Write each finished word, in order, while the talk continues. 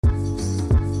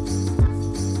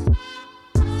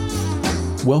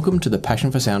Welcome to the Passion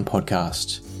for Sound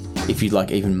podcast. If you'd like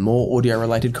even more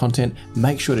audio-related content,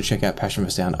 make sure to check out Passion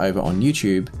for Sound over on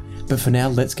YouTube. But for now,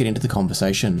 let's get into the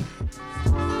conversation.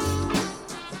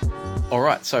 All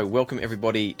right, so welcome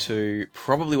everybody to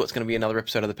probably what's going to be another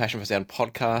episode of the Passion for Sound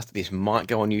podcast. This might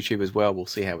go on YouTube as well. We'll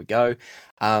see how we go.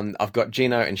 I've got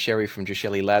Gino and Sherry from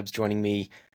Geshelli Labs joining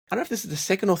me. I don't know if this is the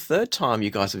second or third time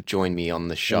you guys have joined me on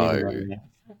the show.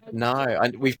 No, I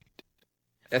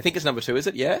think it's number 2, is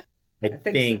it? Yeah?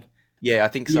 I think. Yeah, I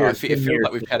think so. Yeah, I feel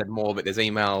like we've chatted more, but there's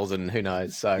emails and who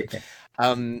knows. So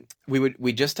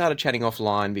we just started chatting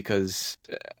offline because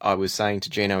I was saying to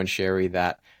Gino and Sherry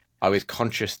that I was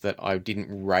conscious that I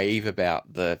didn't rave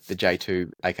about the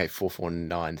J2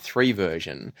 AK4499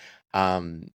 version.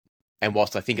 And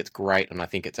whilst I think it's great and I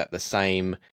think it's at the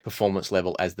same performance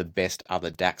level as the best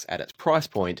other DACs at its price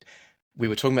point, we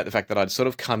were talking about the fact that I'd sort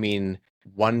of come in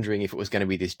wondering if it was going to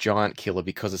be this giant killer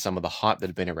because of some of the hype that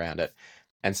had been around it.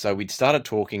 And so we'd started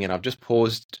talking and I've just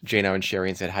paused Gino and Sherry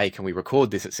and said, hey, can we record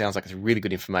this? It sounds like it's really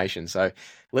good information. So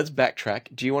let's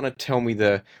backtrack. Do you want to tell me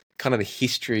the kind of the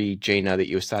history, Gino, that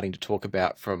you were starting to talk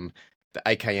about from the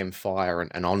AKM fire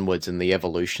and onwards and the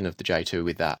evolution of the J2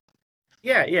 with that?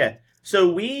 Yeah.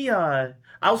 So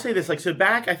I'll say this, so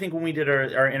back, I think when we did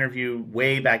our interview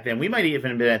way back then, we might even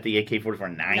have been at the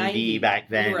AK4490 back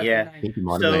then. Yeah. I think you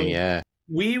might have been, yeah.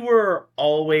 We were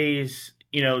always,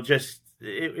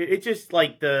 it just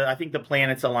like I think the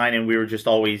planets aligned and we were just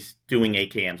always doing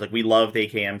AKMs. Like we loved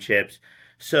AKM chips.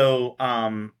 So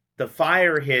the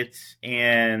fire hits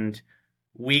and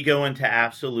we go into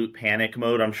absolute panic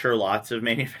mode. I'm sure lots of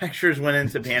manufacturers went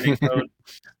into panic mode.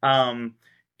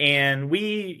 And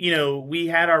we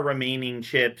had our remaining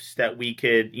chips that we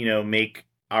could, make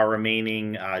our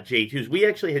remaining J2s. We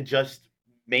actually had just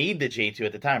made the J2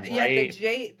 at the time, right? Yeah,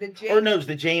 the J. Or no, it was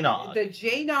the JNOG. The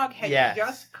JNOG had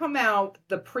just come out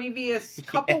the previous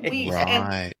couple weeks, right.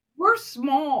 And we're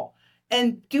small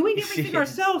and doing everything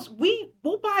ourselves.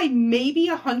 We'll buy maybe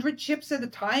 100 chips at a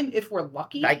time if we're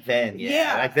lucky. Back then,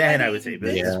 back then, I would say,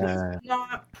 this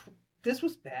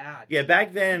was bad. Yeah,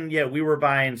 back then, we were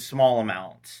buying small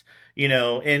amounts,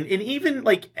 and even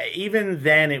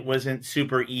then it wasn't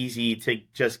super easy to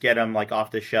just get them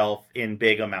off the shelf in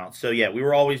big amounts. So we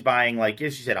were always buying as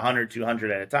you said, 100,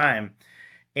 200 at a time.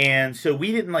 And so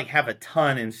we didn't have a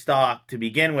ton in stock to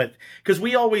begin with because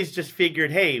we always just figured,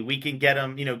 hey, we can get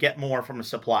them, get more from a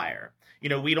supplier.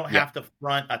 We don't have to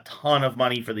front a ton of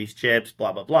money for these chips,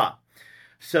 blah, blah, blah.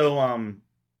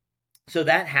 So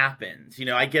that happens,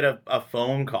 I get a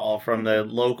phone call from the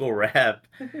local rep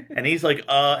and he's like,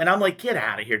 and I'm like, get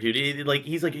out of here, dude.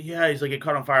 He's like, it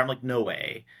caught on fire. I'm like, no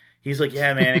way. He's like,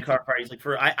 yeah, man, it caught on fire. He's like,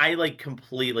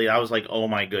 completely, I was like, oh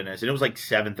my goodness. And it was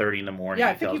 7:30 in the morning. Yeah,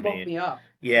 I think he woke me up.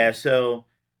 Yeah. So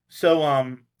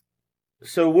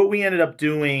what we ended up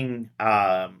doing,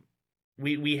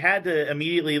 we had to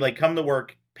immediately come to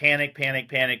work, panic.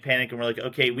 And we're like,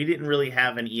 okay, we didn't really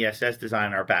have an ESS design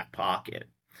in our back pocket.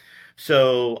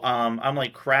 So I'm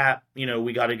like, crap,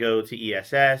 we got to go to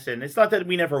ESS. And it's not that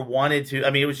we never wanted to. I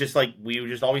mean, it was just we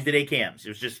just always did AKMs. It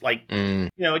was just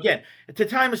again, at the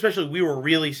time, especially, we were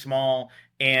really small.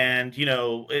 And,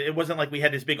 it wasn't like we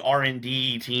had this big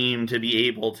R&D team to be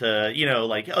able to,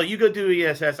 oh, you go do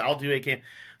ESS, I'll do AKM.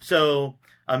 So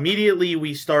immediately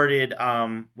we started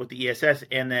with the ESS.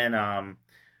 And then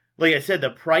like I said, the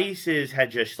prices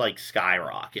had just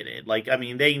skyrocketed.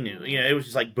 They knew, it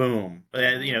was just boom.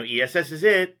 ESS is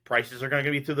it. Prices are going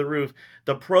to be through the roof.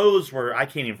 The pros were, I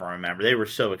can't even remember. They were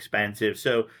so expensive.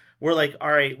 So we're like, all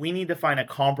right, we need to find a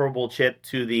comparable chip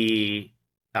to the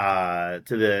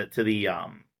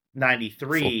 93.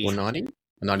 490?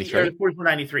 93?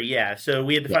 4493, yeah. So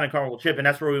we had to find a comparable chip, and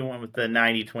that's where we went with the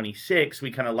 9026. We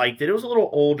kind of liked it. It was a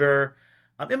little older.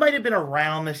 It might have been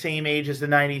around the same age as the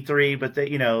 93, but the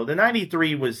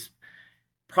 93 was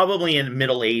probably in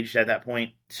middle aged at that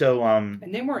point. So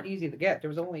and they weren't easy to get. There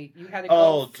was only you had to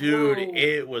go through. Dude,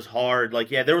 it was hard.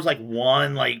 There was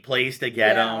one place to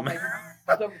get them.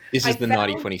 This is the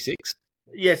 9026.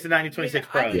 Yes, the 9026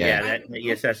 Pro. That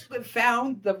ESS.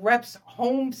 Found the rep's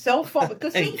home cell phone,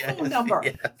 the cell phone number,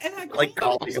 and I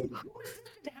called him.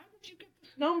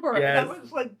 Number. Yes.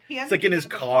 That was it's in his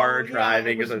car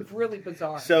driving. It was really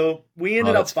bizarre. So we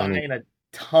ended up buying a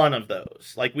ton of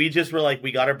those. We just were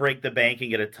we got to break the bank and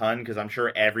get a ton because I'm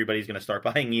sure everybody's going to start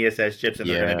buying ESS chips and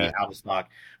they're going to be out of stock,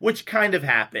 which kind of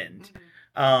happened.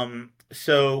 Mm-hmm.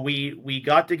 So we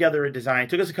got together a design.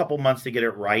 It took us a couple months to get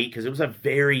it right because it was a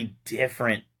very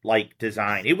different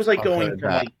design. It was going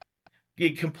from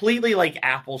completely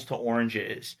apples to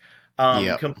oranges.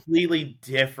 Completely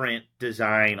different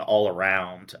design all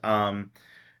around.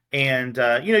 And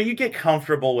you get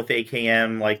comfortable with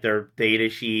AKM, like their data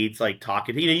sheets, like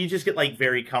talking. You just get like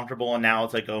very comfortable, and now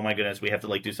it's like, oh my goodness, we have to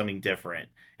like do something different,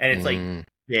 and it's like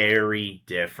very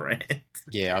different.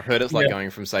 Yeah, I've heard it's like going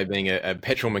from, say, being a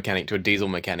petrol mechanic to a diesel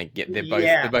mechanic. Yet they're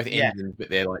both engines, but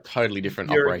they're like totally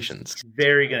different operations.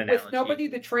 Very good analogy. With nobody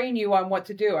to train you on what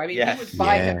to do. I mean, he was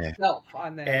by himself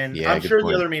on this. And I'm sure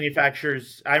the other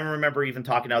manufacturers, I remember even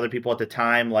talking to other people at the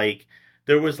time, like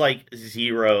there was like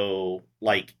zero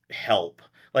like help.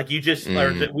 Like you just,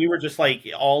 we were just like,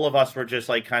 all of us were just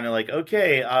like, kind of like,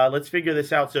 okay, let's figure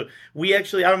this out. So we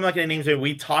actually, I'm not going to name it,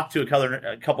 we talked to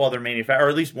a couple other manufacturers, or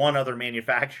at least one other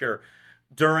manufacturer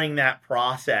during that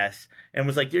process, and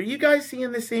was like, are you guys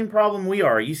seeing the same problem we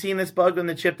are? Are you seeing this bug on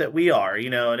the chip that we are?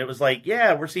 And it was like,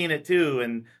 yeah, we're seeing it too,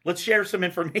 and let's share some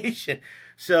information.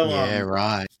 So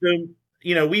right. So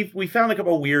we found a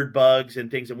couple of weird bugs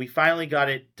and things, and we finally got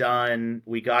it done.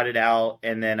 We got it out,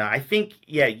 and then I think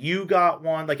you got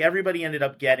one. Like everybody ended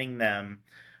up getting them,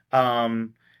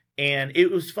 and it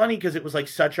was funny because it was like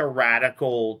such a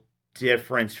radical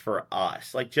difference for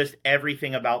us. Like just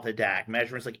everything about the DAC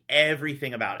measurements, like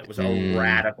everything about it was a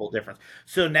radical difference.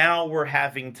 So now we're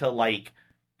having to like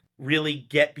really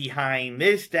get behind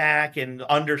this DAC and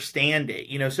understand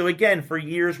it. So again, for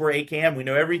years we're AKM, we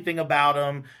know everything about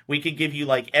them. We could give you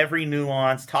like every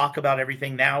nuance, talk about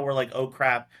everything. Now we're like, oh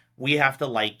crap, we have to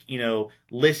like,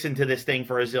 listen to this thing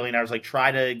for a zillion hours, like try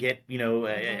to get,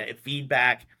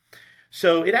 feedback.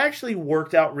 So it actually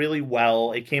worked out really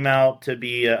well. It came out to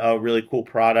be a really cool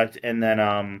product. And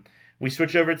then we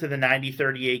switched over to the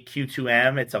 9038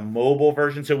 Q2M. It's a mobile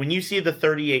version. So when you see the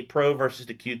 38 Pro versus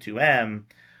the Q2M,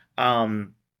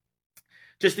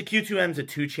 just the Q2M is a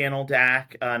 2-channel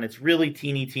DAC, and it's really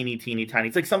teeny tiny.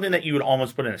 It's like something that you would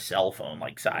almost put in a cell phone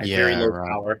like size. Very low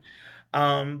power.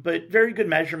 But very good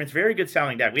measurements, very good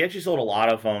sounding DAC. We actually sold a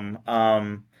lot of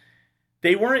them.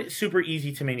 They weren't super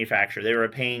easy to manufacture. They were a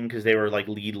pain because they were like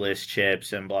leadless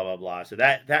chips and blah blah blah. So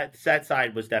that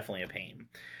side was definitely a pain.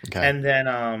 Okay. And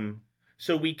then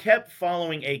so we kept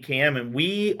following AKM, and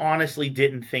we honestly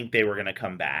didn't think they were going to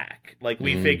come back. Like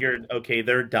we figured, okay,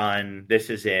 they're done. This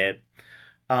is it.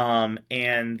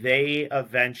 And they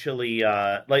eventually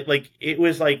like it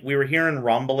was like we were hearing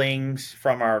rumblings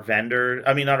from our vendor.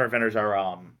 I mean, not our vendors,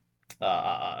 our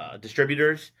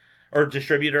distributors. Or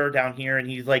distributor down here, and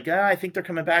he's like, I think they're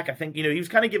coming back. I think, he was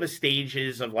kind of give us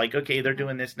stages of like, okay, they're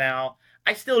doing this now.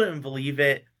 I still didn't believe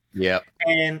it. Yeah.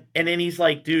 And then he's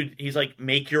like, dude,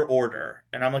 make your order.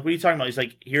 And I'm like, what are you talking about? He's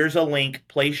like, here's a link,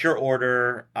 place your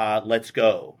order, let's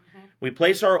go. Mm-hmm. We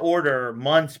place our order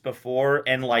months before,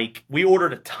 and like, we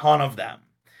ordered a ton of them.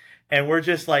 And we're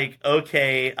just like,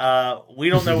 okay, we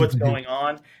don't know what's going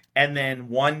on. And then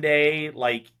one day,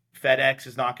 like, FedEx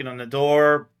is knocking on the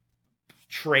door,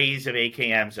 trays of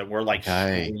AKMs, and we're like,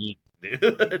 sweet,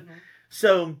 dude.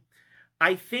 So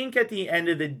I think at the end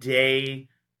of the day,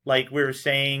 like we were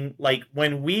saying, like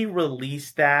when we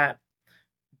released that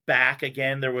back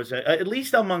again, there was at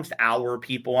least amongst our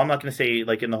people, I'm not going to say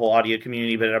like in the whole audio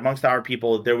community, but amongst our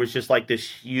people, there was just like this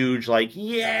huge, like,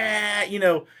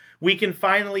 we can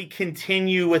finally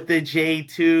continue with the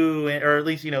J2, or at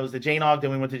least, it was the JNOG,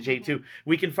 then we went to J2.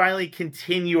 We can finally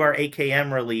continue our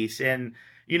AKM release, and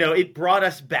it brought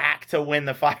us back to when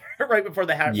the fire, right before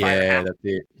the fire happened. Yeah, that's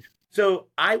it. So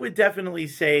I would definitely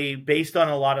say, based on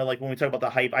a lot of, like, when we talk about the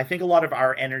hype, I think a lot of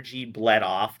our energy bled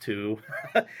off too.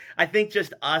 I think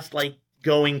just us, like,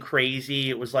 going crazy.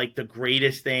 It was, like, the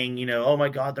greatest thing, oh my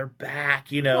God, they're back,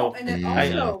 Well, and it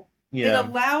also, it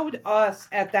allowed us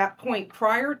at that point,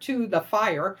 prior to the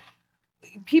fire,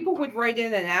 people would write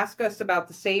in and ask us about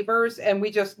the sabers, and we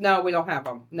just, no, we don't have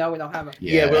them. No, we don't have them.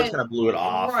 Yeah, we just kind of blew it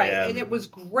off. Right, and it was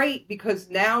great because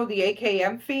now the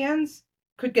AKM fans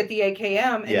could get the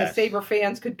AKM, and the Saber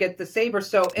fans could get the Saber.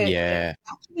 So it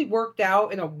actually worked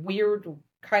out in a weird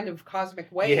kind of cosmic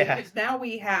way, because now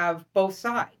we have both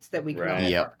sides that we can offer.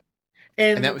 Yep.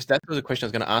 And that was a question I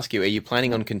was going to ask you. Are you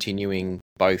planning on continuing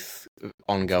both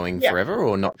ongoing forever,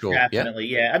 or not sure? Definitely,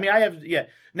 yeah. I mean,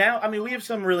 now, I mean, we have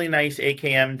some really nice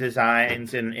AKM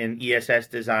designs and ESS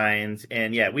designs,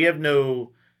 and we have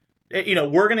no,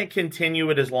 we're going to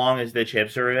continue it as long as the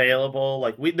chips are available.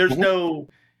 Like, there's no,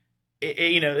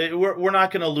 we're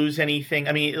not going to lose anything.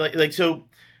 I mean, so.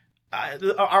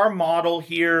 Our model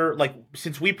here, like,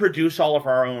 since we produce all of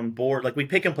our own board, like we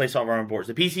pick and place all of our own boards.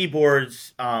 The PC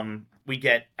boards we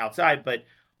get outside, but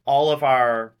all of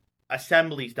our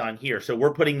assemblies done here. So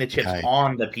we're putting the chips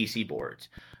on the PC boards.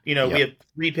 We have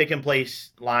 3 pick and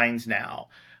place lines now.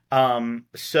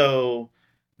 So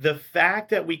the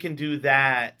fact that we can do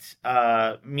that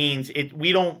means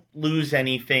we don't lose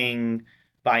anything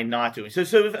by not doing so.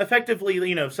 So effectively,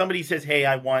 if somebody says, "Hey,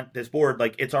 I want this board,"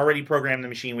 like it's already programmed in the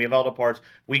machine. We have all the parts.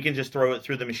 We can just throw it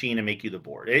through the machine and make you the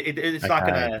board. It's not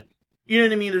gonna, you know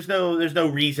what I mean? There's no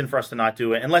reason for us to not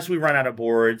do it unless we run out of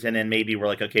boards, and then maybe we're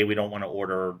like, okay, we don't want to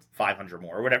order 500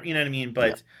 more or whatever. You know what I mean?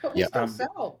 But we still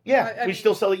sell. Yeah, we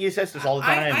still sell ESSs all the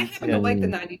time. I happen to like the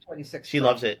 9026. She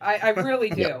loves it. I really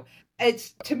do.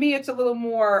 It's, to me, it's a little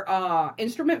more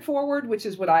instrument forward, which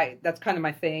is that's kind of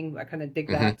my thing. I kind of dig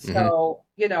that. So,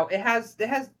 it has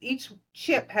each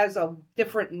chip has a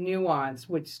different nuance,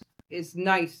 which is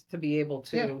nice to be able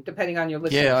to, depending on your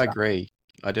listening. Yeah, I agree.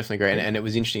 I definitely agree. And it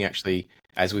was interesting, actually,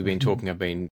 as we've been talking, I've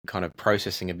been kind of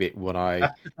processing a bit what I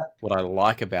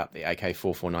like about the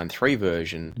AK4493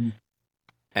 version.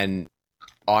 And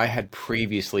I had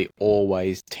previously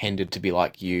always tended to be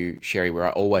like you, Sherry, where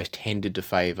I always tended to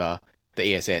favor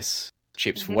the ESS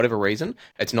chips for whatever reason.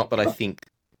 It's not that I think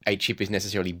a chip is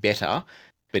necessarily better,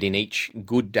 but in each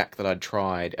good DAC that I'd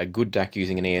tried, a good DAC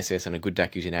using an ESS and a good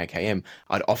DAC using AKM,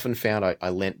 I'd often found I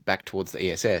leant back towards the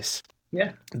ESS.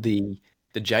 Yeah. The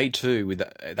J2 with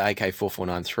the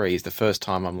AK4493 is the first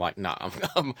time I'm like, nah,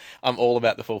 I'm all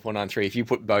about the 4493. If you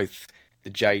put both the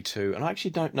J2, and I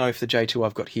actually don't know if the J2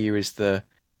 I've got here is the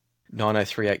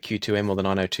 9038Q2M or the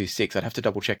 9026. I'd have to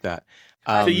double check that.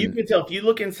 So you can tell if you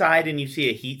look inside and you see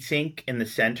a heat sink in the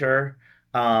center,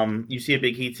 you see a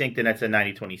big heat sink, then that's a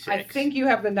 9026. I think you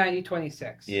have the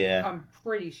 9026. Yeah. I'm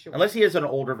pretty sure. Unless he has an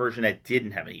older version that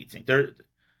didn't have a heat sink.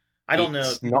 I don't know.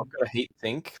 It's not got a heat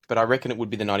sink, but I reckon it would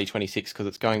be the 9026 because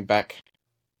it's going back.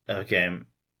 Okay. And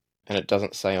it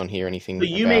doesn't say on here anything. So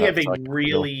you may have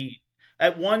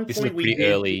at one point we did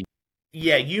early.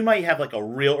 Yeah, you might have like a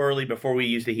real early before we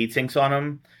used the heat sinks on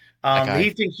them. The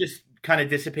heat sinks just kind of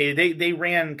dissipated. They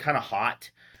ran kind of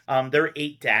hot. They're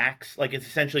 8 DACs, like it's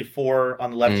essentially 4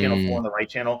 on the left channel, 4 on the right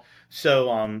channel.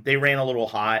 So they ran a little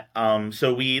hot.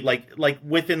 So we like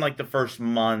within like the first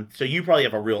month. So you probably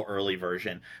have a real early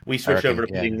version. We switched over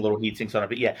to putting little heat sinks on it.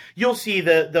 But yeah, you'll see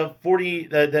the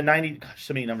 90. Gosh,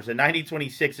 so many numbers. The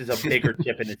 9026 is a bigger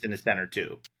chip and it's in the center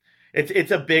too.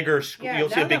 It's a bigger. You'll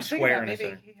see a big square in the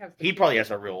center. He probably has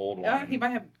a real old one. Yeah, he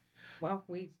might have. Well,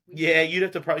 yeah, you'd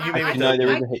have to probably. No,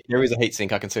 there is a heat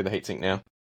sink. I can see the heat sink now.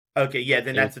 Okay, yeah,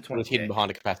 then that's the 20. It's hidden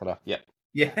behind a capacitor. Yeah.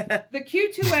 Yeah. The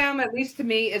Q2M, at least to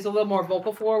me, is a little more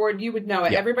vocal forward. You would know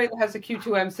it. Yep. Everybody that has a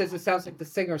Q2M says it sounds like the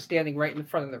singer standing right in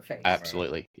front of their face.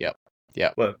 Absolutely. Yep.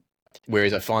 Yep. Well,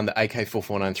 whereas I find the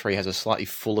AK4493 has a slightly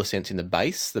fuller sense in the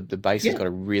bass. The bass has got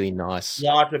a really nice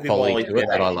quality to it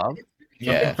that I love.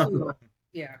 Yeah.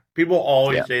 Yeah. People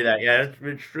always say that. Yeah,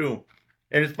 it's true.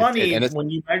 And it's funny when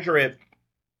you measure it.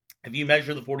 If you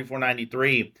measure the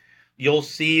 4493, you'll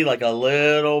see like a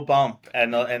little bump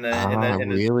and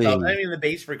really? I mean the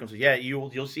bass frequency. Yeah,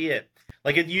 you'll see it.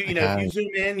 Like if you if you zoom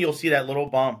in, you'll see that little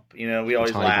bump. We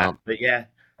always laugh, bump. But yeah,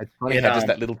 it's funny how just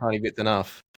that little tiny bit's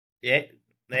enough. Yeah,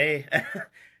 things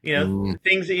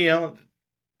that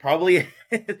probably.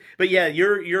 But yeah,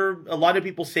 you're a lot of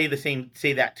people say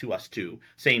that to us too.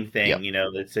 Same thing. Yep.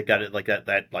 It's got it like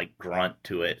that like grunt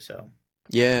to it. So.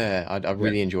 Yeah, I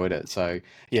really enjoyed it. So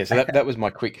yeah, so that was my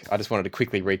quick. I just wanted to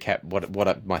quickly recap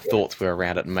what my thoughts were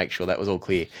around it and make sure that was all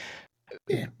clear.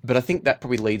 Yeah. But I think that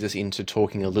probably leads us into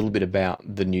talking a little bit about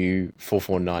the new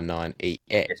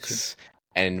 4499EX.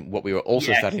 And what we were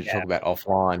also starting to talk about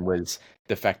offline was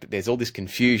the fact that there's all this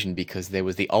confusion because there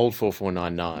was the old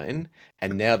 4499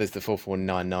 and now there's the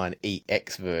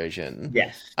 4499EX version.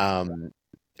 Yes.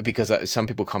 Because some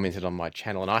people commented on my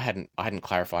channel and I hadn't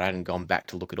clarified. I hadn't gone back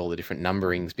to look at all the different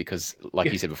numberings because,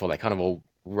 like you said before, they kind of all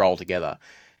roll together.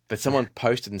 But someone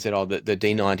posted and said, "Oh, the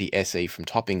D90 SE from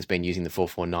Topping's been using the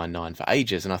 4499 for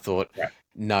ages," and I thought,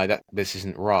 no, this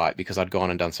isn't right because I'd gone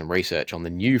and done some research on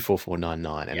the new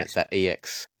 4499, and it's that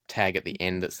EX tag at the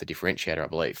end that's the differentiator, I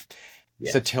believe.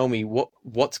 Yes. So tell me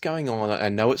what's going on. I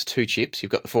know it's 2 chips.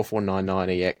 You've got the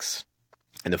 4499EX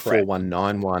and the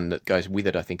 4191 that goes with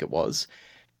it. I think it was.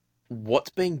 What's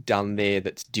being done there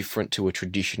that's different to a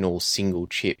traditional single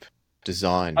chip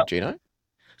design, Gino?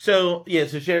 So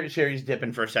Sherry's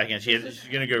dipping for a second. She's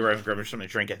gonna go grab something to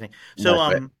drink, I think. So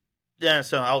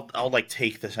so I'll like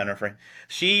take the center frame.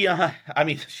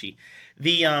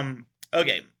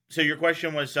 Okay. So your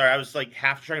question was, sorry, I was like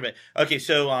half trying to. Okay,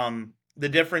 so the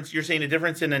difference you're saying the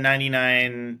difference in the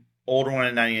 99 older one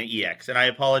and 99EX, and I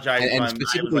apologize. And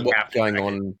specifically what's going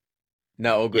on.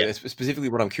 No, all good. Yeah. Specifically,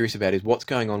 what I'm curious about is what's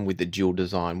going on with the dual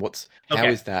design. How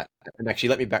is that? And actually,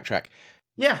 let me backtrack.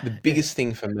 Yeah. The biggest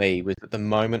thing for me was that the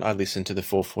moment I listened to the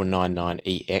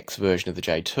 4499EX version of the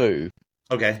J2,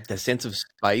 the sense of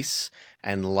space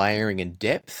and layering and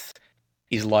depth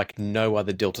is like no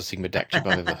other Delta Sigma DAC chip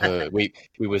I've ever heard. We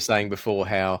were saying before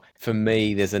how, for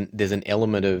me, there's an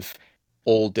element of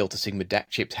all Delta Sigma DAC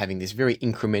chips having this very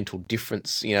incremental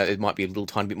difference. You know, it might be a little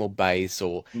tiny bit more bass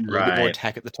or a little bit more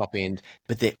attack at the top end,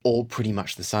 but they're all pretty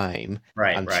much the same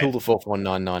until the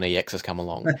 4499EX has come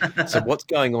along. So what's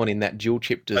going on in that dual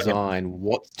chip design?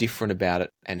 What's different about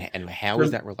it, and how is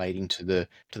that relating to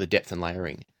the depth and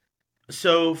layering?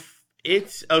 So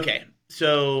it's okay.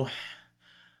 So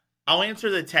I'll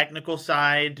answer the technical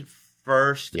side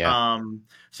first. Yeah.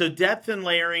 So depth and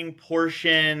layering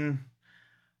portion,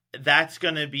 that's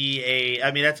going to be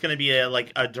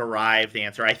a derived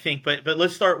answer, I think. But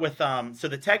let's start with so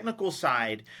the technical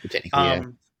side.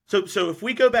 So if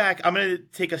we go back, I'm going to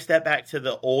take a step back to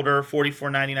the older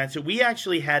 4499. So we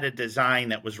actually had a design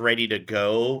that was ready to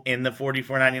go in the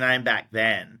 4499 back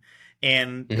then.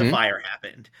 And the fire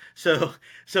happened. So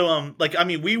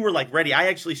we were like ready. I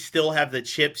actually still have the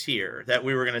chips here that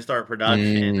we were going to start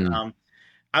production.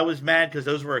 I was mad because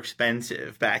those were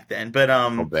expensive back then. But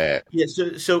yeah.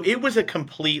 So it was a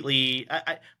completely.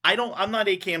 I'm not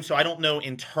AKM, so I don't know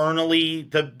internally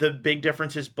the big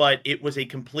differences. But it was a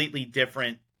completely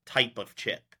different type of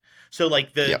chip. So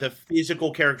like the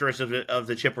physical characteristics of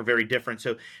the chip were very different.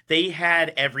 So they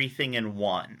had everything in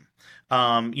one.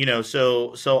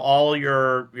 So all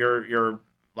your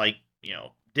like,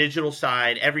 digital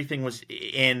side, everything was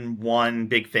in one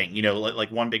big thing,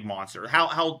 like one big monster.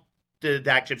 How the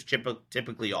DAC chips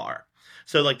typically are.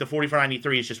 So like the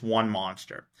 4493 is just one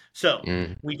monster. So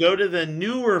we go to the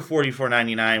newer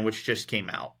 4499, which just came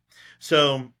out.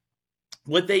 So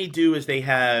what they do is they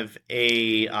have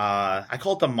I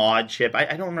call it the mod chip.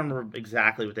 I don't remember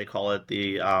exactly what they call it.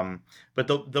 But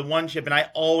the one chip, and I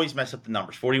always mess up the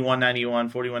numbers. 4191,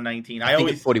 4119. I think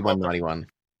it's 4191.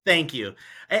 Thank you.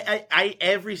 I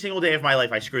every single day of my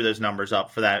life I screw those numbers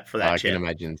up for that chip. I can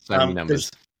imagine. So many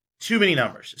numbers. Too many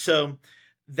numbers. So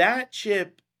that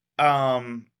chip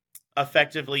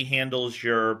effectively handles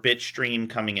your bit stream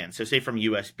coming in. So say from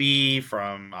USB,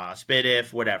 from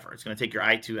SPDIF, whatever. It's going to take your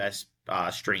I2S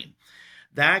stream.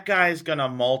 That guy's going to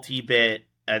multi-bit.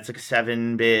 It's like a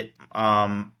 7-bit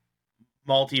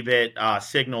multi-bit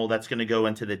signal that's going to go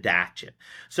into the DAC chip.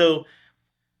 So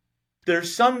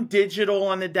there's some digital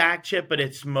on the DAC chip, but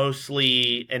it's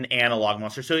mostly an analog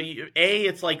monster. So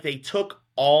it's like they took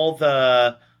all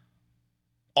the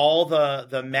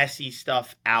messy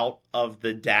stuff out of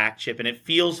the DAC chip, and it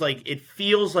feels like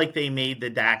they made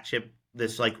the DAC chip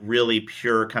this like really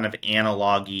pure kind of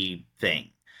analog-y thing.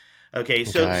 Okay.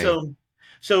 So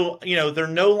they're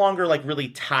no longer like really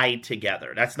tied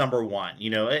together. That's number one.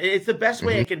 It's the best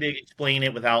way I can explain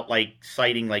it without like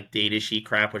citing like data sheet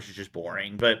crap, which is just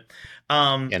boring. But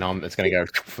it's going to go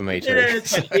for me too.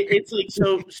 It's like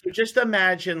so just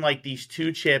imagine like these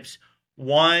two chips.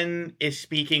 One is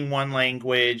speaking one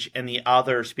language and the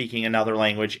other speaking another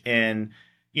language. And,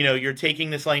 you're taking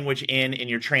this language in and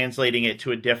you're translating it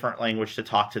to a different language to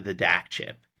talk to the DAC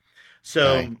chip.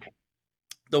 So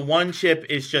the one chip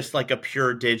is just like a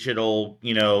pure digital,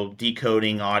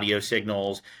 decoding audio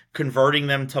signals, converting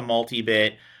them to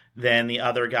multi-bit. Then the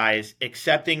other guy is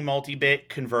accepting multi-bit,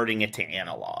 converting it to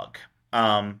analog.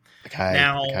 And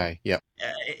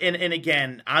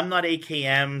again, I'm not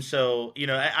AKM, so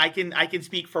I can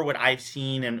speak for what I've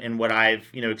seen and what I've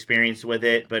experienced with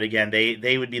it. But again,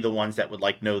 they would be the ones that would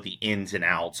like know the ins and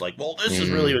outs. Like, well, this is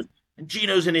really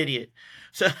Gino's an idiot.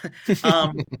 So,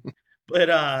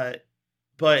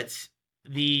 but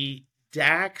the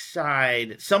DAC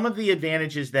side, some of the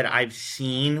advantages that I've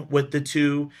seen with the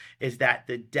two is that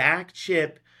the DAC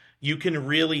chip, you can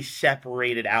really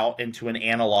separate it out into an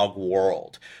analog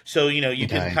world. So, you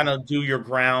can kind of do your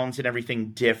grounds and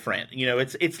everything different.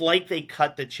 It's like they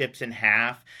cut the chips in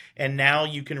half, and now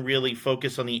you can really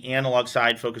focus on the analog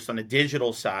side, focus on the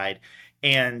digital side.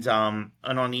 And on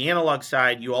the analog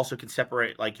side, you also can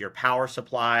separate like your power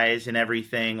supplies and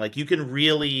everything. Like you can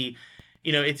really,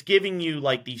 it's giving you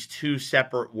like these two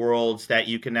separate worlds that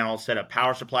you can now set up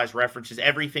power supplies, references,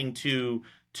 everything to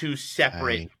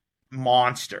separate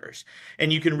monsters,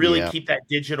 and you can really keep that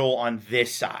digital on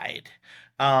this side.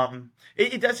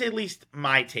 It does, at least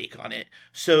my take on it.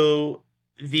 So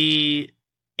the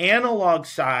analog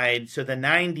side, so the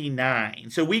 99,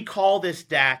 so we call this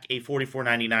DAC a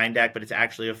 4499 DAC, but it's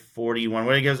actually a 41.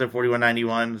 What do you guys say?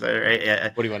 4191?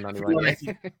 4191.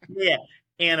 Yeah.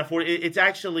 And it's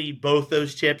actually both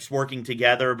those chips working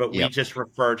together, but we just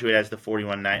refer to it as the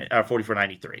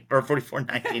 4493 or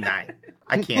 4499.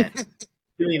 I can't.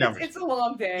 Too many numbers. It's a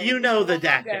long day. The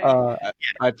DAC.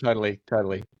 I totally.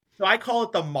 So I call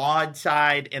it the mod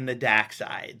side and the DAC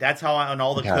side. That's how on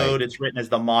all the code it's written as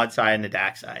the mod side and the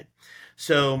DAC side.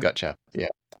 So gotcha. Yeah.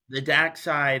 The DAC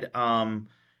side,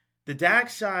 the DAC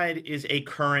side is a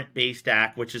current-based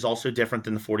DAC, which is also different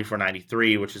than the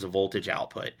 4493, which is a voltage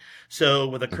output. So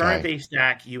with a current-based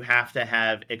DAC, you have to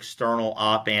have external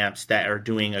op amps that are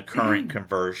doing a current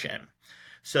conversion.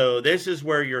 So this is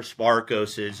where your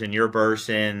Sparkoses and your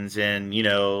Bursins and, you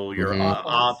know, your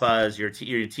Appas,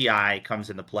 your TI comes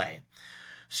into play.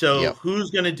 So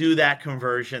who's going to do that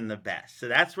conversion the best? So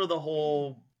that's where the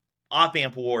whole op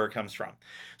amp war comes from.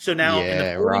 So now in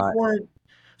the 44,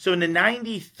 so in the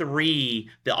 93,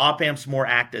 the op amps more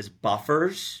act as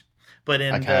buffers, but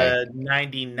in the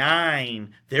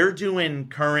 99, they're doing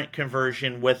current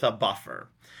conversion with a buffer.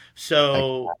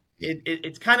 So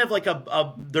it's kind of like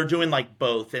they're doing like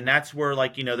both, and that's where,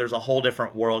 like, you know, there's a whole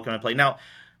different world going to play. Now,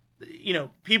 you know,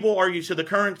 people argue, so the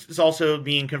current is also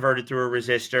being converted through a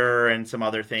resistor and some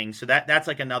other things. So that's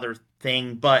like another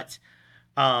thing, but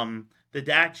the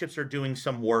DAC chips are doing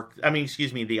some work. I mean,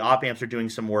 excuse me, the op amps are doing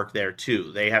some work there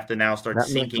too. They have to now start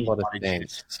syncing.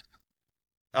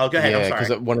 Oh, go ahead. Yeah, I'm sorry.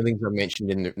 because one of the things I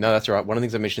mentioned that's all right. One of the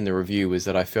things I mentioned in the review was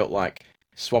that I felt like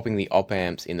swapping the op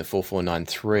amps in the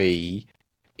 4493,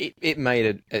 it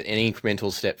made an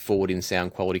incremental step forward in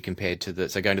sound quality compared to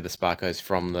going to the Sparkos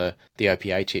from the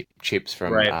OPA chips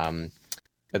from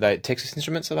are they Texas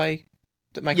Instruments? Are they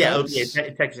that make those?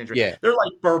 Texas Instruments. Yeah, they're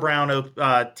like Burr Brown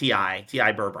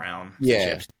TI Burr Brown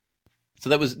chips. So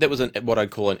that was what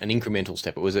I'd call an incremental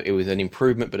step. It was an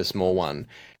improvement, but a small one.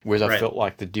 Whereas I felt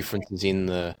like the differences in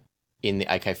the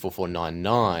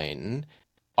AK4499,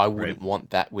 I wouldn't want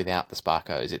that without the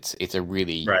Sparkos. It's a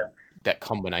really that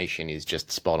combination is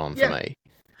just spot on for me.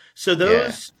 So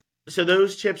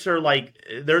those chips are like,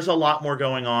 there's a lot more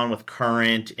going on with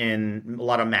current and a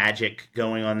lot of magic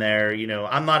going on there. You know,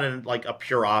 I'm not a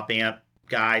pure op amp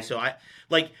guy, so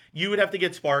you would have to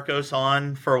get Sparkos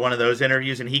on for one of those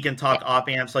interviews, and he can talk op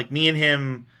amps. Like me and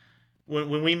him,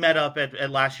 when we met up at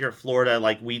last year at Florida,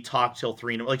 like we talked till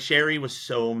 3. Like Sherry was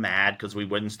so mad because we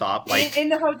wouldn't stop. Like in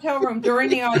the hotel room during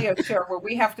the audio show where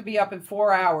we have to be up in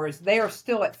 4 hours, they are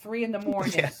still at 3 a.m,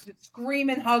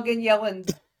 screaming, hugging, yelling,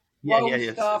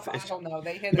 stuff. I don't know.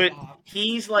 They hit it off.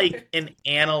 He's like an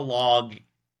analog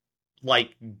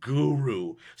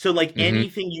guru. So like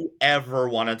anything you ever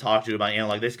want to talk to about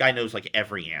analog, this guy knows like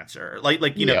every answer.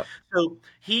 Like you know, so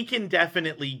he can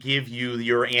definitely give you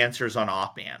your answers on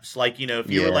op amps. Like, you know, if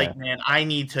you were like, man, I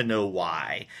need to know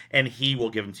why, and he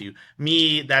will give them to you.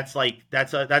 Me, that's a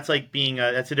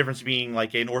difference being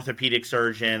like an orthopedic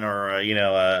surgeon or a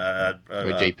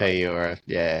GP or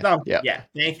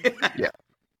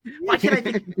Why can't I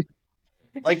think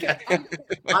like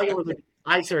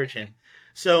eye surgeon?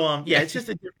 So it's just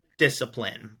a different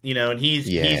discipline, you know, and he's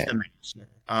the master.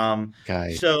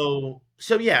 So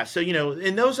you know,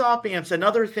 in those op amps,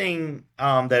 another thing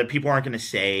that people aren't going to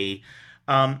say,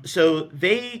 so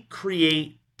they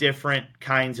create different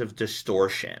kinds of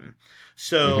distortion.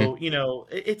 So you know,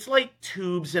 it's like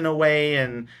tubes in a way,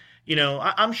 and you know,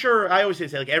 I'm sure I always say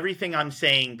like everything I'm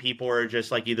saying, people are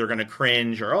just like either going to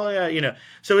cringe or you know.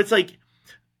 So it's like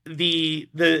the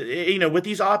you know, with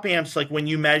these op amps, like when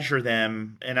you measure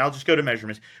them, and I'll just go to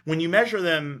measurements. When you measure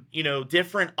them, you know,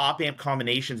 different op amp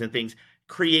combinations and things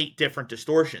create different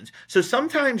distortions. So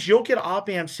sometimes you'll get op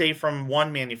amps, say, from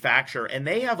one manufacturer, and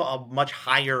they have a much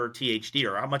higher THD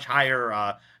or a much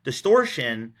higher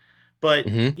distortion, but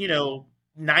you know,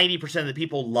 90% of the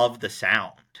people love the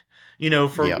sound. You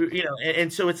know, you know,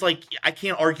 and so it's like I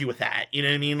can't argue with that. You know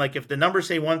what I mean? Like if the numbers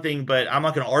say one thing, but I'm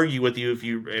not going to argue with you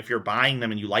if you're buying them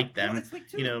and you like them. It's like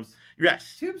tubes. You know,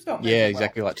 yes, tubes don't.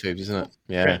 Exactly like tubes, isn't it?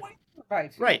 Yeah.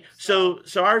 Right. So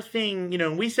our thing, you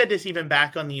know, and we said this even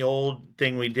back on the old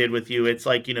thing we did with you. It's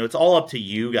like, you know, it's all up to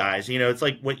you guys. You know, it's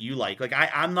like what you like. Like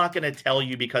I'm not going to tell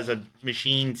you because a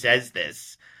machine says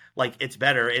this, like it's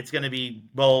better. It's going to be,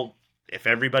 well, if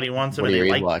everybody wants them and they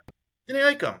like, then they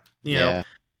like them. You know.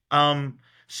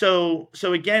 So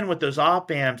again, with those op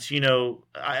amps, you know,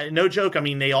 no joke. I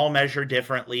mean, they all measure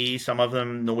differently. Some of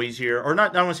them noisier, or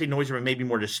not. I don't want to say noisier, but maybe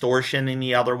more distortion than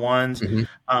the other ones.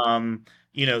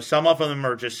 You know, some of them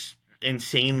are just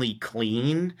insanely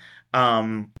clean.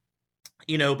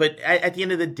 You know, but at the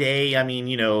end of the day, I mean,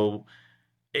 you know,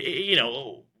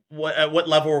 what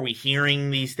level are we hearing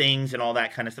these things and all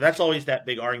that kind of stuff? That's always that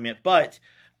big argument, but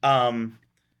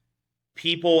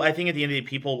people, I think at the end of the day,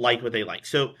 people like what they like.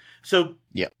 So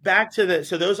back to those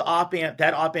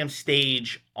that op amp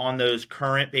stage on those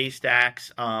current based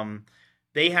DACs,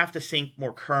 they have to sync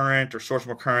more current or source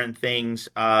more current things,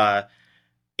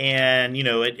 and you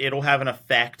know it'll have an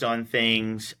effect on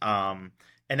things, and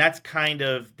that's kind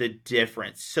of the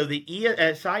difference. So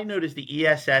as I noticed, the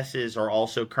ESSs are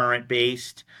also current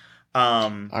based.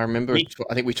 I remember.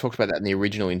 I think we talked about that in the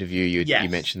original interview. You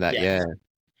mentioned that, yeah.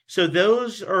 So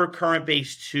those are current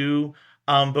base too,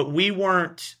 but we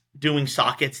weren't doing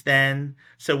sockets then,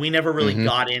 so we never really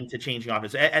got into changing op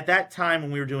amps. At that time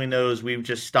when we were doing those, we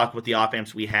just stuck with the op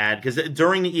amps we had, because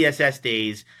during the ESS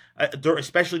days,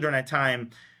 especially during that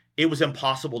time, it was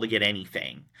impossible to get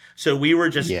anything. So we were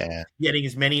just getting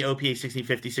as many OPA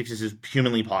 6056s as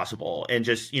humanly possible. And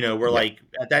just, we're like,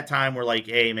 at that time, we're like,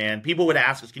 hey, man, people would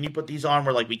ask us, can you put these on?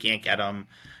 We're like, we can't get them.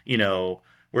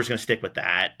 We're just going to stick with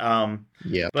that.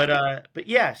 But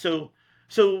yeah, so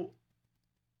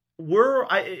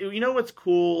what's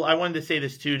cool? I wanted to say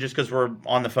this too, just because we're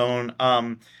on the phone.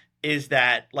 Is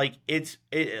that like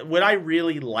what I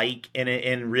really like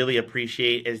and really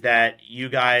appreciate is that you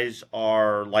guys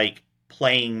are like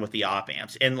playing with the op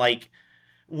amps, and like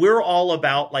we're all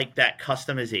about like that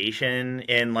customization,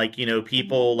 and like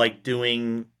people like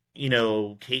doing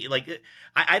like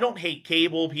I don't hate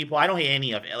cable people, I don't hate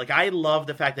any of it. Like I love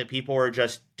the fact that people are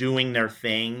just doing their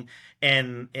thing,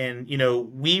 and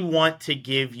we want to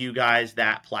give you guys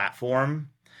that platform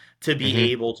to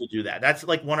be able to do that. That's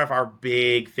like one of our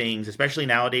big things, especially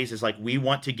nowadays, is like we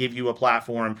want to give you a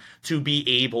platform to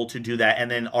be able to do that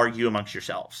and then argue amongst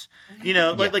yourselves.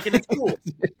 Like and it's cool.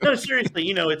 No, seriously,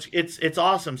 it's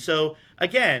awesome. So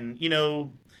again,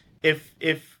 if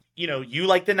you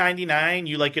like the 99,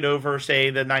 you like it over say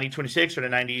the 9026 or the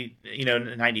 90,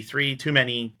 93, too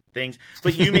many things,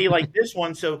 but you may like this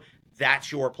one, so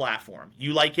that's your platform.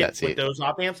 You like it with those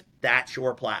op amps, that's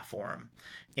your platform.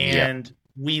 And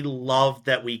we love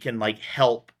that we can like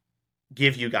help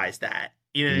give you guys that.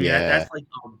 That's like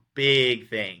a big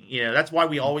thing. That's why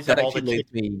we always have all the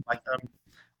kids like them.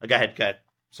 Go ahead.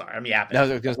 Sorry, I'm yapping. No, I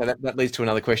was going to say that leads to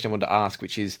another question I wanted to ask,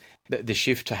 which is the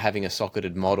shift to having a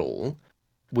socketed model.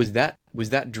 Was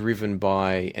that driven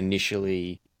by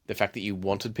initially the fact that you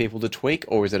wanted people to tweak,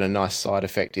 or is it a nice side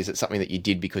effect? Is it something that you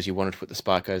did because you wanted to put the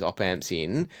Sparkos op amps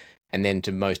in, and then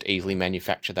to most easily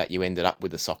manufacture that, you ended up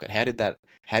with the socket? How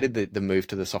did the move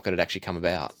to the socket actually come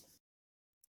about?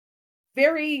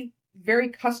 Very, very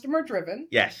customer driven.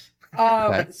 Yes.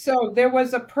 So there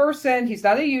was a person, he's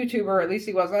not a YouTuber, at least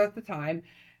he wasn't at the time,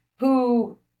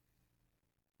 who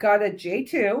got a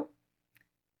J2,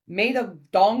 made a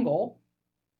dongle,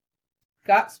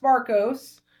 got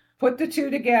Sparkos, put the two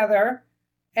together,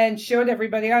 and showed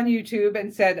everybody on YouTube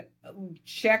and said,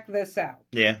 check this out.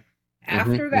 Yeah.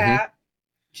 After that,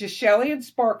 Geshelli and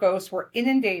Sparkos were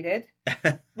inundated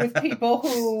with people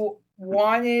who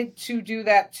wanted to do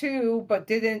that too, but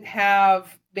didn't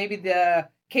have maybe the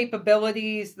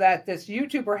capabilities that this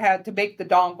YouTuber had to make the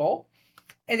dongle.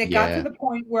 And it got to the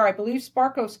point where I believe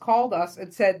Sparkos called us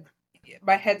and said,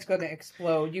 my head's going to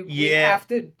explode. We have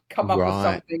to come up with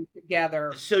something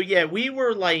together. So we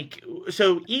were like,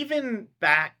 so even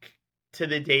back to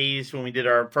the days when we did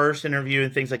our first interview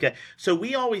and things like that. So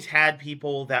we always had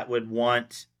people that would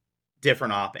want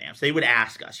different op amps. They would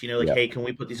ask us, hey, can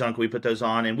we put these on? Can we put those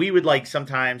on? And we would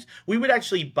sometimes we would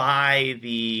actually buy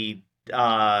the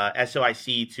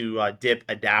SOIC to dip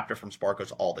adapter from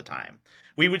Sparkos all the time.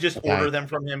 We would just order them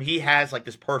from him. He has like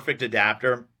this perfect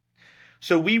adapter.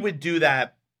 So we would do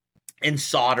that and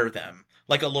solder them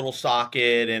like a little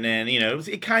socket, and then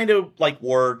it kind of like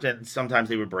worked, and sometimes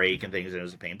they would break and things, and it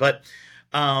was a pain. But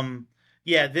the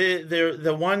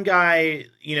one guy,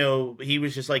 he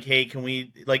was just like, hey, can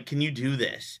you do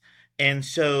this? And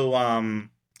so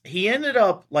he ended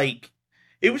up like,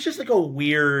 it was just like a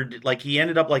weird, like he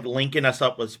ended up like linking us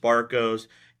up with Sparkos.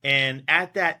 And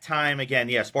at that time, again,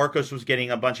 Sparkos was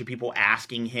getting a bunch of people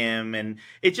asking him, and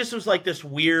it just was like this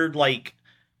weird like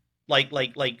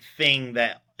thing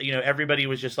that everybody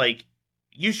was just like,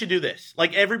 you should do this.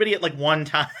 Like everybody at like one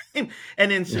time.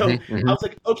 And then so I was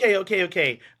like,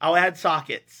 okay, I'll add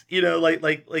sockets. I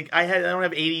don't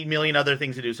have 80 million other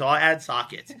things to do, so I'll add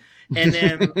sockets. And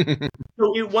then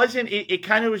so it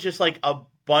kind of was just like a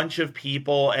bunch of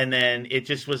people, and then it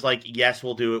just was like, yes,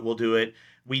 we'll do it.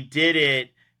 We did it.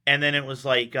 And then it was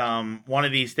like one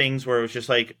of these things where it was just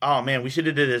like, oh man, we should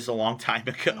have did this a long time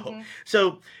ago.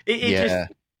 So it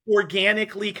just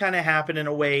organically kind of happened in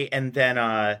a way, and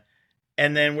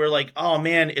then we're like, oh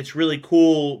man, it's really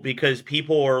cool because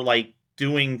people are like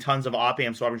doing tons of op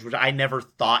amp swappings, which I never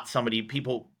thought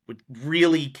people would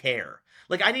really care.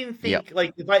 Like I didn't think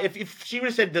like if she would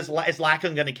have said, is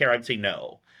Lachlan going to care? I'd say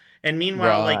no. And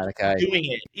meanwhile,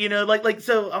 doing it,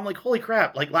 so I'm like, holy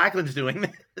crap, like Lachlan's doing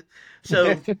this.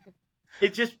 So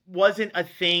it just wasn't a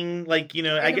thing, like, it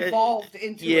evolved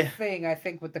into a thing, I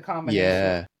think, with the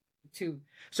combination too.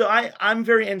 So I'm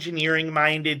very engineering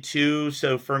minded too.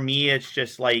 So for me, it's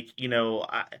just like,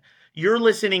 you're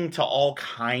listening to all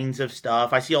kinds of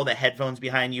stuff. I see all the headphones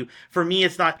behind you. For me,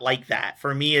 it's not like that.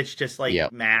 For me, it's just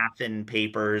like math and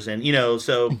papers, and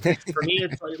so for me,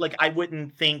 it's like I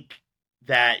wouldn't think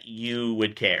that you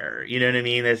would care. You know what I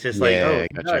mean? It's just like, oh,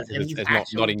 it does. And it's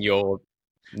actually... not in your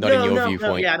viewpoint.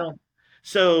 No, yeah, I don't.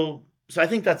 So I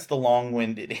think that's the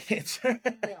long-winded answer.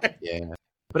 Yeah,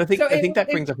 but I think that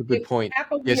brings up a good point.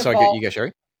 Yeah, sorry, you go,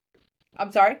 Sherry.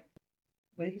 I'm sorry.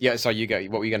 Yeah, so you go.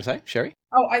 What were you going to say, Sherry?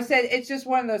 Oh, I said it's just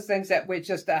one of those things that we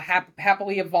just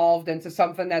happily evolved into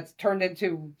something that's turned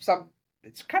into some.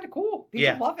 It's kind of cool.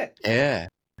 People love it. Yeah,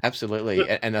 absolutely.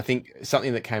 And I think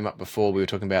something that came up before, we were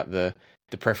talking about the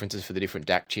preferences for the different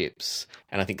DAC chips,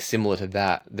 and I think similar to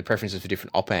that, the preferences for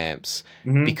different op amps,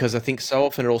 because I think so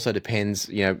often it also depends.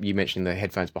 You mentioned the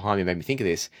headphones behind me made me think of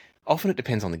this. Often it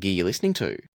depends on the gear you're listening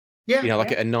to. Yeah,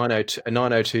 like a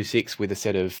 9026 with a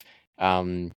set of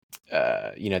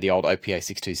the old OPA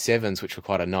 627s, which were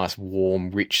quite a nice,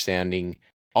 warm, rich sounding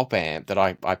op amp that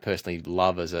I personally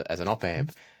love as an op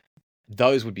amp.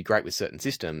 Those would be great with certain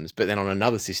systems, but then on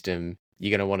another system, you're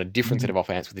going to want a different set of op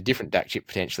amps with a different DAC chip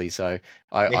potentially. So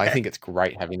I think it's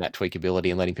great having that tweakability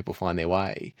and letting people find their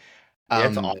way.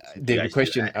 Awesome. The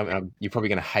question, you're probably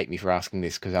going to hate me for asking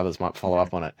this because others might follow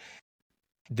up on it.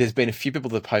 There's been a few people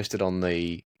that posted on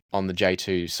the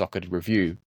J2 socketed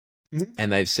review,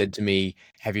 and they've said to me,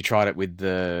 have you tried it with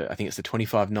I think it's the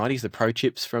 2590s, the Pro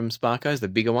chips from Sparkos, the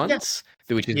bigger ones,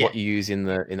 which is what you use in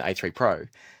the A3 Pro.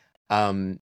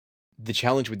 The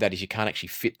challenge with that is you can't actually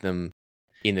fit them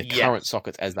in the current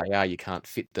sockets as they are. You can't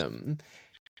fit them.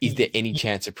 Is there any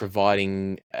chance of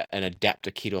providing an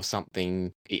adapter kit or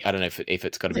something? I don't know if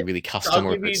it's got to be really custom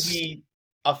or if it's... the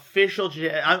official...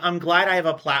 I'm glad I have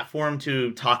a platform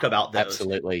to talk about those.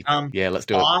 Absolutely. Yeah, let's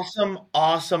do it.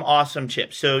 Awesome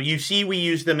chips. So you see we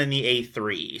use them in the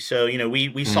A3. So,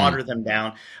 we solder them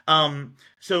down.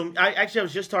 So I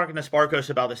was just talking to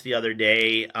Sparkos about this the other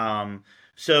day.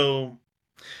 So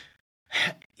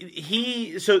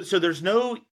there's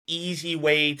no easy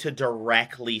way to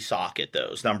directly socket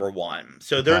those, number one.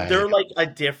 So they're like a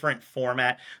different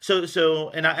format.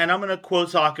 And I'm going to quote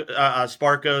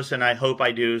Sparkos, and I hope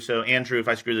I do. So Andrew, if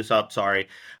I screw this up, sorry.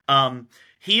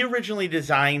 He originally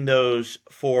designed those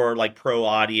for like pro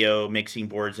audio mixing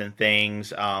boards and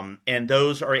things. And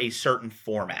those are a certain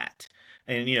format.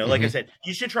 And, like I said,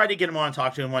 you should try to get him on and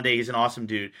talk to him one day. He's an awesome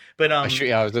dude. But I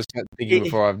was just thinking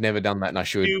before, I've never done that, and I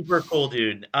should. Super cool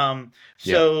dude. And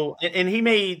he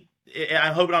made,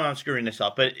 I hope I'm not screwing this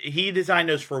up, but he designed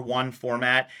those for one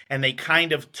format, and they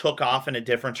kind of took off in a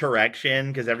different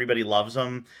direction because everybody loves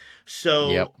them.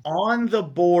 So on the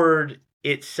board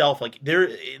itself, like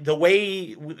the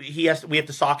way we have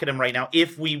to socket him right now,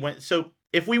 if we went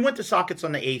to sockets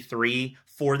on the A3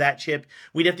 for that chip,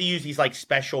 we'd have to use these like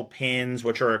special pins,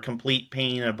 which are a complete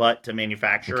pain in the butt to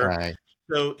manufacture. Okay.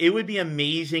 So it would be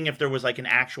amazing if there was like an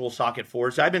actual socket for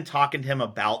it. So I've been talking to him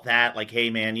about that. Like, hey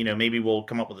man, maybe we'll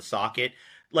come up with a socket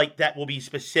like that will be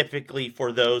specifically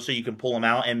for those, so you can pull them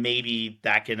out, and maybe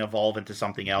that can evolve into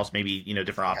something else. Maybe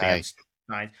different op amps.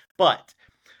 But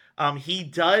he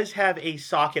does have a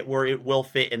socket where it will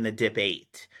fit in the DIP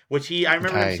 8. Which I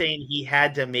remember him saying he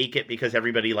had to make it because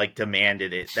everybody like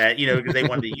demanded it, that because they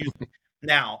wanted to use it.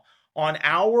 Now on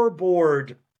our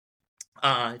board,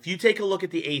 if you take a look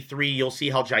at the A3, you'll see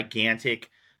how gigantic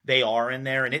they are in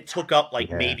there, and it took up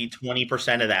like maybe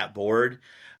 20% of that board.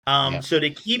 So to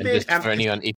keep it, for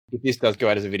anyone, if this does go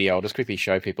out as a video, I'll just quickly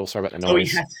show people. Sorry about the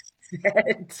noise.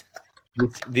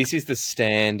 This is the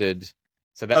standard.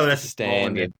 So that's the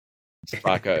standard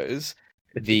Sparkos.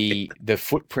 The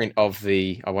footprint of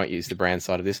I won't use the brand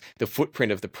side of this. The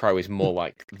footprint of the Pro is more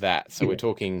like that. So we're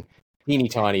talking teeny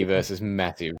tiny versus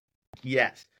massive.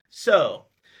 Yes. So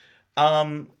we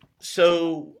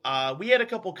had a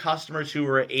couple customers who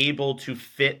were able to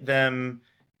fit them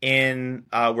in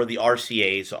where the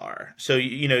RCAs are. So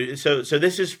so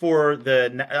this is for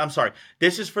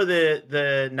this is for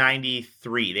the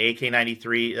 93, the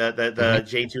AK93, the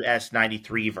J2S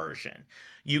 93 version.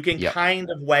 You can kind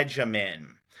of wedge them in.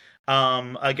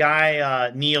 A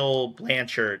guy, Neil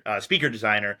Blanchard, speaker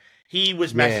designer, he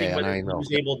was messing with it. He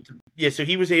was able to, so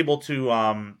he was able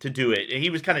to do it. And he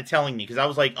was kind of telling me, because I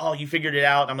was like, oh, you figured it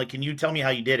out. I'm like, can you tell me how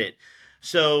you did it?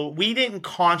 So we didn't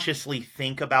consciously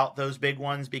think about those big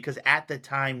ones because at the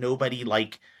time, nobody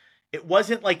it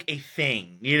wasn't like a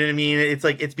thing. You know what I mean? It's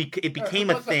like it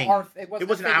became a thing. It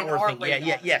wasn't our thing.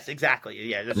 Yes, exactly.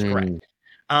 Yeah, that's correct.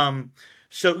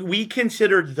 So we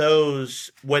considered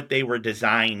those what they were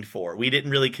designed for. We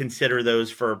didn't really consider those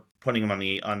for putting them on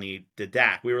the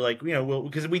DAC. We were like,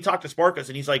 because we talked to Sparkos,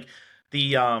 and he's like,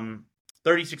 the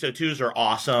 3602s are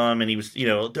awesome. And he was,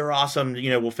 they're awesome.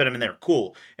 We'll fit them in there.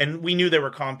 Cool. And we knew they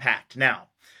were compact now.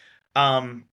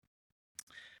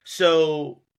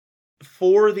 So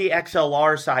for the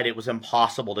XLR side, it was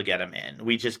impossible to get them in.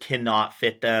 We just cannot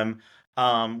fit them.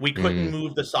 We couldn't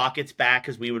move the sockets back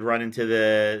because we would run into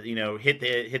the, hit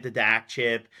the DAC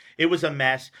chip. It was a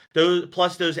mess. Those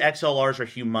XLRs are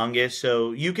humongous.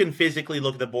 So you can physically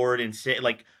look at the board and say,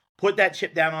 like, put that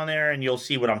chip down on there and you'll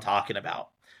see what I'm talking about.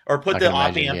 Or put the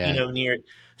op amp, near it.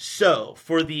 So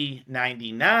for the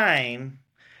 99,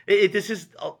 this is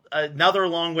another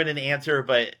long-winded answer,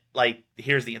 but like,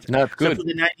 here's the answer. No, it's good. So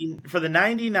for the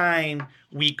 99,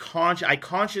 I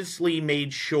consciously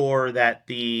made sure that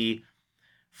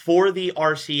for the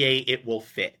RCA it will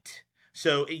fit.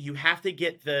 So you have to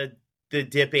get the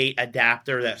DIP 8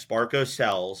 adapter that Sparkos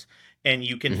sells, and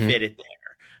you can fit it there.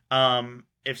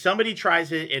 If somebody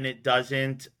tries it and it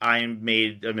doesn't, I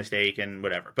made a mistake and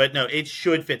whatever. But no, it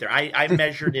should fit there. I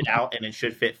measured it out and it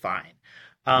should fit fine.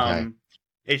 Okay.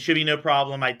 It should be no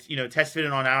problem. I tested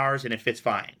it on ours and it fits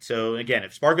fine. So again,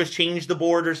 if Sparkos changed the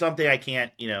board or something, I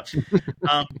can't,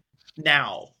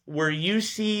 Now, where you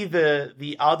see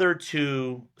the other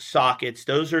two sockets,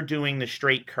 those are doing the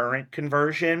straight current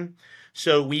conversion.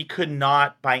 So we could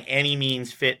not by any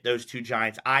means fit those two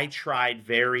giants. I tried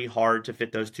very hard to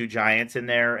fit those two giants in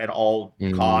there at all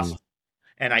costs,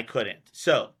 and I couldn't.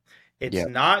 So it's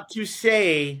not to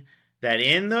say that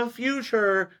in the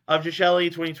future of Geshelli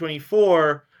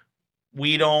 2024,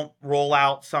 we don't roll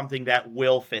out something that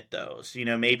will fit those.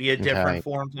 Maybe a different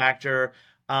form factor.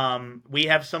 We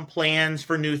have some plans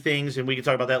for new things, and we can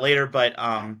talk about that later. But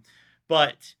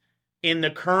in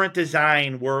the current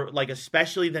design, we're like,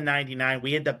 especially the 99,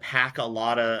 we had to pack a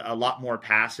lot more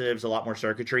passives, a lot more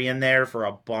circuitry in there for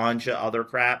a bunch of other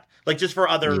crap, like just for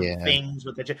other things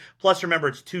with the chip. Plus, remember,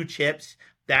 it's 2 chips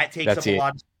that takes up a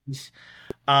lot of space.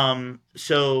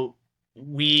 So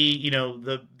we,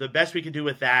 the best we could do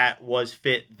with that was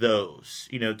fit those,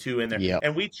 2 in there. Yep.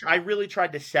 And I really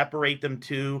tried to separate them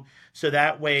too. So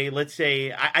that way, let's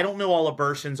say, I don't know all of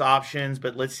Burson's options,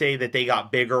 but let's say that they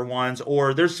got bigger ones,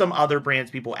 or there's some other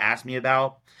brands people ask me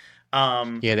about.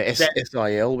 The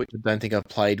SIL, which I don't think I've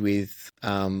played with.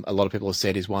 A lot of people have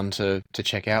said is one to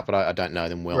check out, but I don't know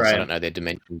them well, so I don't know their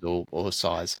dimensions or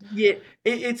size. Yeah,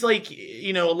 it's like,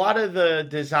 a lot of the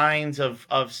designs of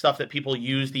stuff that people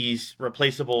use these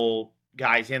replaceable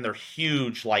guys in, they're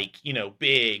huge, like,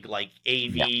 big, like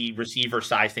AV receiver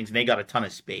size things, and they got a ton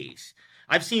of space.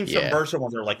 I've seen some Burson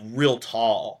ones that are like real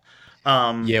tall.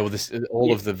 Of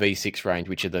the V6 range,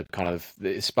 which are the kind of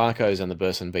the Sparkos and the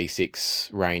Burson V6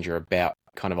 range, are about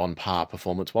kind of on par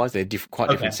performance-wise. They're quite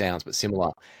different sounds, but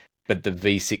similar. But the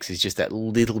V6 is just that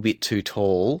little bit too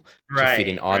tall to fit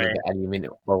in either the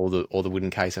aluminum or the wooden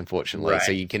case, unfortunately.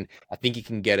 So I think you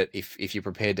can get it if you're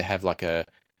prepared to have like a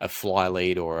fly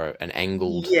lead or an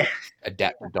angled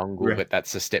adapter dongle, but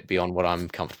that's a step beyond what I'm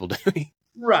comfortable doing.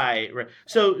 Right.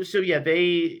 So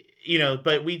they,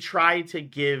 but we try to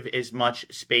give as much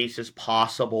space as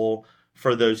possible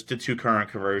for those to 2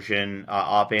 current conversion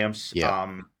op amps.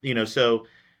 So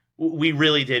we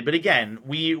really did. But again,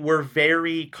 we were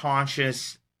very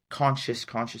conscious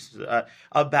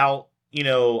about,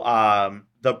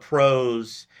 the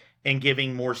pros and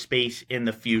giving more space in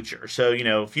the future.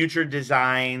 So, future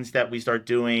designs that we start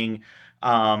doing,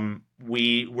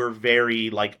 we were very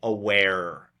like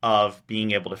aware of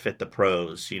being able to fit the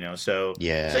pros, So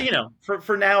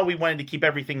for now, we wanted to keep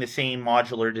everything the same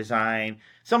modular design.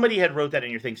 Somebody had wrote that in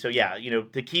your thing. So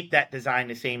to keep that design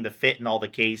the same, to fit in all the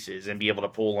cases and be able to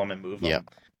pull them and move them,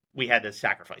 we had to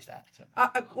sacrifice that. So.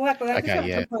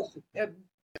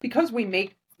 Because we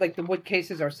make like the wood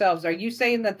cases ourselves, are you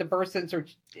saying that the Bursons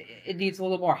it needs a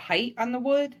little more height on the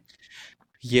wood?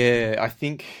 Yeah, I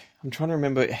think I'm trying to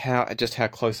remember how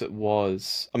close it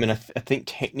was. I mean, I think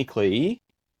technically,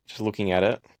 just looking at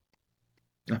it,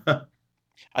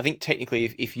 I think technically,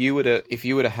 if you were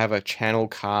to have a channel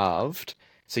carved,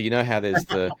 so how there's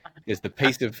the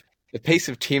piece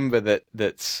of timber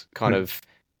that's kind of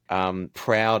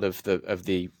proud of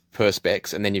the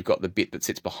perspex, and then you've got the bit that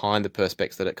sits behind the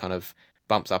perspex that it kind of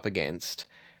bumps up against.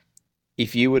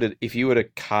 If you were to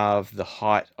carve the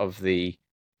height of the,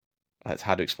 it's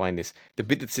hard to explain this, the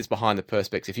bit that sits behind the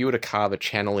perspex, if you were to carve a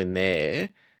channel in there,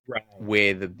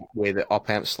 where the op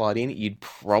amps slide in, you'd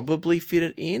probably fit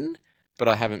it in, but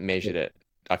I haven't measured it.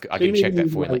 I can check that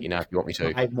for you and let you know if you want me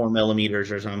to. 5 more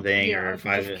millimeters or something, or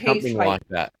 5 something like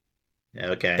that.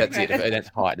 Okay, that's it. That's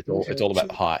height. It's all about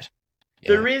the height. Yeah.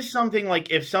 There is something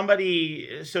like if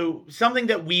somebody, something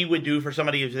that we would do for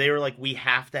somebody is they were like, we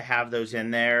have to have those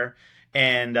in there,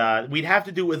 and we'd have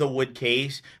to do it with a wood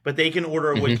case, but they can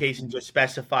order a wood case and just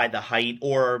specify the height,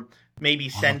 or maybe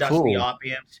send us the op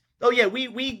amps. Oh yeah,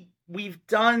 we've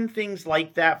done things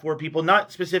like that for people,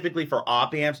 not specifically for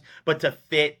op amps, but to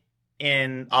fit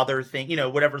in other things, you know,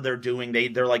 whatever they're doing.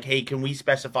 They're like, hey, can we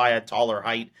specify a taller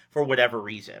height for whatever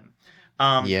reason?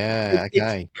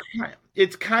 Okay.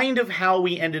 It's kind of how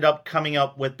we ended up coming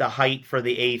up with the height for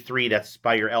the A3 that's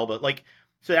by your elbow. Like,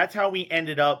 so that's how we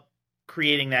ended up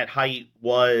creating that height.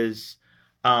 Was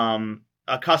a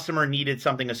customer needed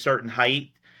something a certain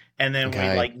height, and then we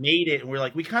like made it, and we're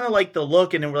like, we kind of like the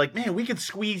look, and then we're like, man, we could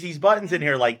squeeze these buttons in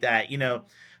here like that, you know.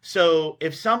 So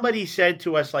if somebody said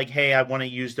to us like, hey, I want to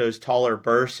use those taller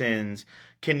Bursons,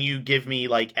 can you give me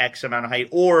like X amount of height?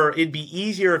 Or it'd be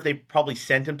easier if they probably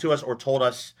sent them to us or told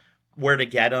us where to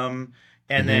get them,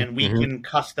 and then we can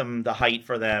custom the height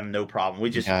for them, no problem.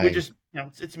 We just you know,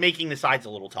 it's making the sides a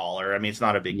little taller. I mean, it's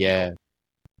not a big deal.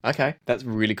 Okay, that's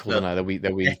really cool to know that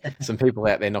we some people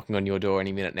out there knocking on your door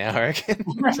any minute now, I reckon.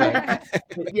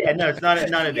 Yeah, no, it's not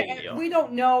a big deal. We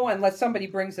don't know unless somebody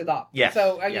brings it up. Yes.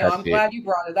 So you know, I'm glad you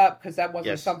brought it up, because that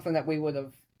wasn't something that we would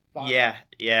have thought. Yeah.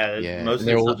 Most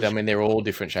they're all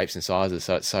different shapes and sizes,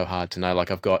 so it's so hard to know.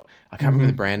 Like I can't remember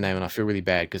the brand name, and I feel really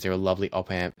bad because they're a lovely op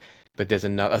amp. But there's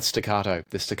the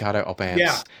Staccato op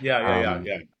amps. Yeah.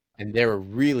 And they're a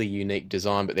really unique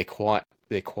design, but they're quite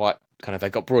kind of,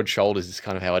 they've got broad shoulders is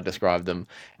kind of how I describe them.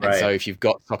 And so if you've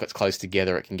got sockets close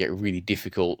together, it can get really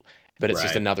difficult. But it's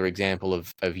just another example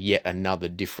of yet another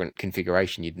different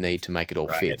configuration you'd need to make it all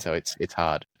fit. So it's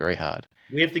hard, very hard.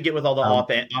 We have to get with all the op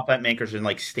amp makers and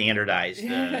like standardize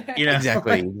the, you know.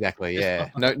 Exactly. Yeah.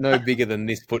 No bigger than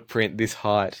this footprint, this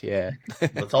height. Yeah.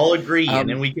 Let's all agree, and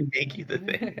then we can make you the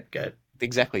thing. Good.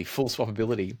 Exactly, full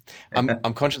swappability.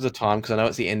 I'm conscious of time because I know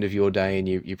it's the end of your day and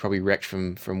you're probably wrecked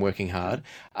from working hard.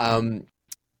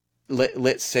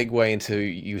 Let's segue into,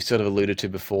 you sort of alluded to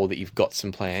before that you've got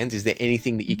some plans. Is there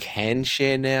anything that you can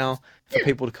share now for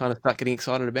people to kind of start getting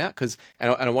excited about? Because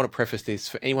and I want to preface this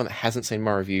for anyone that hasn't seen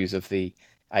my reviews of the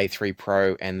A3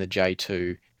 Pro and the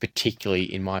J2,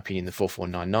 particularly in my opinion the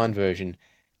 4499 version.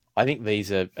 I think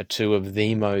these are two of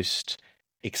the most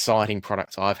exciting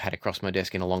products I've had across my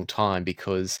desk in a long time,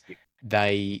 because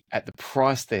they, at the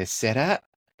price they're set at,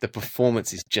 the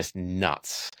performance is just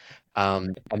nuts.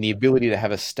 And the ability to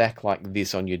have a stack like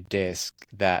this on your desk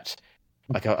that,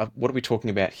 like, what are we talking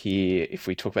about here? If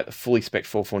we talk about the fully spec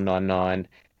 4499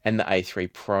 and the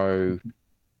A3 Pro,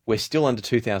 we're still under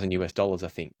 $2,000 I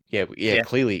think. Yeah,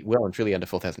 clearly well and truly under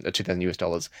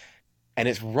 $2,000. And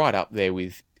it's right up there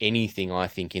with anything, I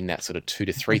think, in that sort of $2,000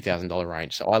 to $3,000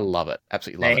 range. So I love it.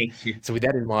 Absolutely love it. So with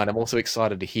that in mind, I'm also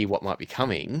excited to hear what might be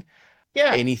coming.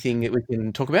 Yeah. Anything that we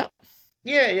can talk about?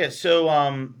 Yeah. So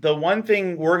the one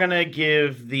thing, we're going to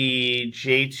give the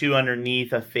J2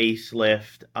 underneath a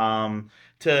facelift.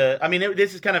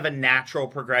 This is kind of a natural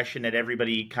progression that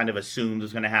everybody kind of assumes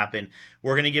is going to happen.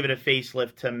 We're going to give it a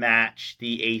facelift to match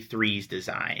the A3's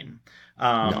design.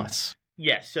 Nice.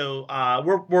 Yeah. So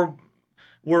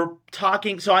we're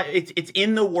talking. So it's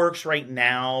in the works right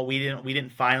now. We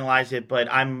didn't finalize it,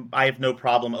 but I have no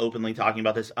problem openly talking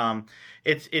about this.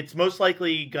 It's most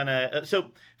likely gonna.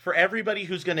 So for everybody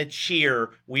who's gonna cheer,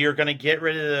 we are gonna get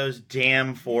rid of those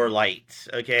damn 4 lights.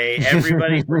 Okay,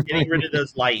 everybody, we're getting rid of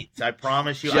those lights. I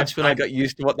promise you. Just when I got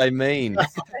used to what they mean.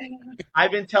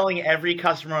 I've been telling every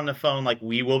customer on the phone, like,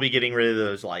 we will be getting rid of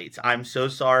those lights. I'm so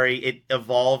sorry. It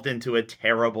evolved into a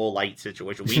terrible light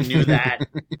situation. We knew that.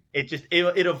 It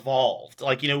evolved.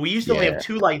 Like, you know, we used to only have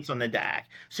 2 lights on the DAC. As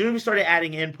soon as we started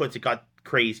adding inputs, it got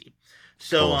crazy.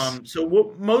 So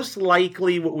most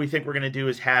likely what we think we're going to do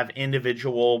is have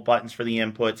individual buttons for the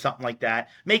input, something like that,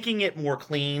 making it more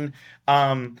clean.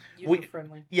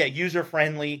 User-friendly.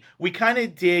 User-friendly. We kind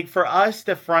of dig, for us,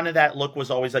 the front of that look was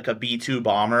always like a B-2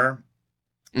 bomber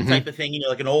type of thing, you know,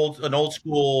 like an old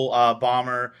school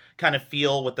bomber kind of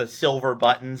feel with the silver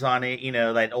buttons on it, you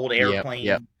know, that old airplane.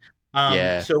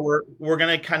 Yep. So we're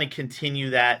going to kind of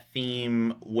continue that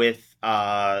theme with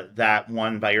that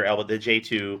one by your elbow, the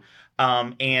J2.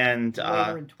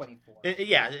 Later in 24.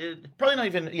 Probably not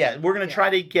even. Yeah, we're gonna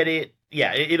try to get it.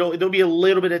 Yeah, it'll be a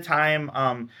little bit of time.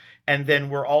 And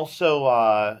then we're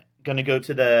also gonna go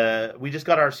to we just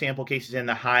got our sample cases in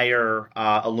the higher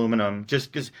aluminum,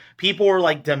 just because people were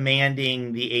like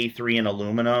demanding the A3 in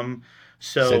aluminum.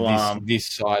 So this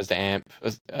sized amp,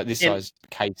 sized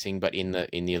casing, but in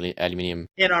the aluminium.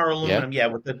 In our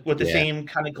aluminum, with the same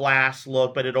kind of glass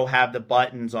look, but it'll have the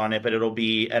buttons on it, but it'll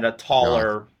be at a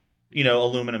taller. Right. You know,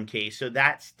 aluminum case. So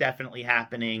that's definitely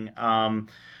happening.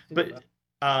 But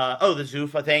The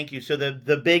Zuffa, thank you. So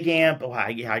the big amp,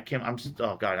 I can't,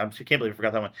 oh God, I can't believe I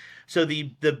forgot that one. So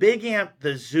the big amp,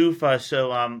 the Zuffa.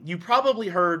 So you probably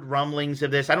heard rumblings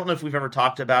of this. I don't know if we've ever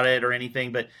talked about it or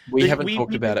anything, but we haven't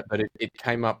talked about it. But it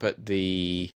came up at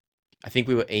I think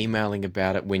we were emailing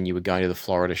about it when you were going to the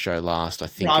Florida show last. I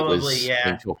think probably, it was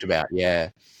being talked about. Yeah.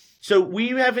 So we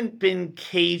haven't been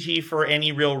cagey for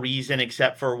any real reason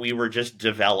except for we were just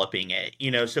developing it,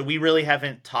 so we really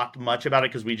haven't talked much about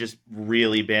it because we just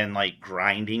really been like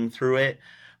grinding through it.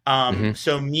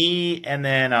 So me and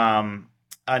then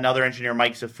another engineer,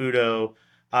 Mike Zafuto,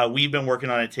 we've been working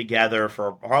on it together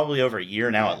for probably over a year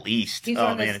now at least.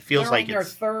 It feels like it's our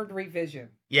third revision.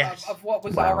 Yes. Of what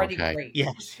was already great.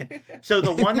 Yes. So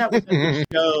the one that was at the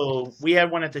show, we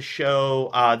had one at the show.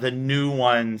 The new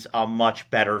one's a much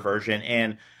better version,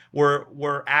 and we're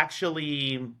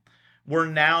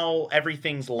now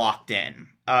everything's locked in.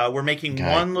 We're making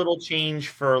one little change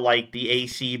for like the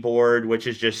AC board, which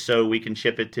is just so we can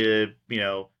ship it to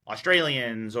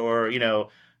Australians or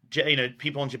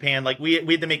people in Japan. Like we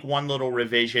had to make one little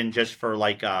revision just for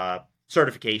like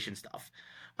certification stuff.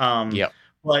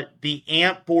 But the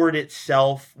amp board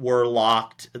itself were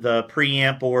locked. The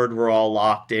preamp board were all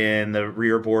locked in. The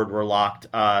rear board were locked.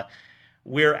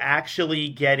 We're actually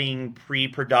getting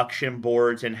pre-production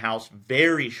boards in-house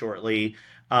very shortly.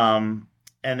 And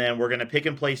then we're going to pick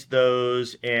and place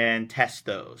those and test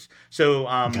those. So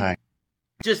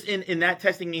just in that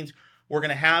testing means we're going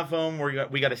to have them.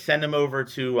 We got to send them over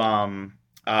to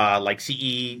like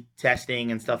CE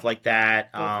testing and stuff like that.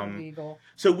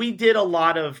 So we did a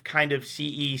lot of kind of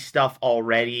CE stuff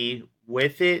already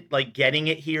with it, like getting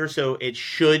it here. So it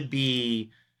should be,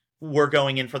 we're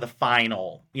going in for the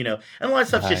final, and a lot of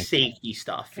stuff's just safety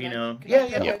stuff,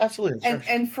 Yeah, absolutely.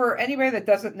 And for anybody that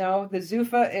doesn't know, the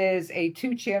Zuffa is a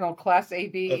 2-channel Class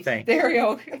AB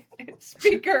stereo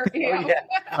speaker.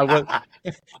 I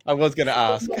was going to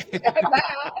ask.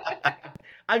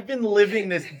 I've been living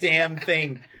this damn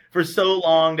thing for so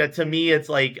long that to me it's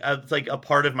like a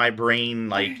part of my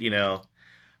brain,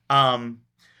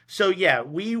 So yeah,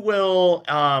 we will.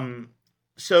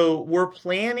 So we're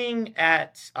planning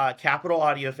at Capital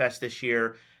Audio Fest this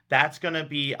year. That's going to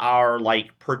be our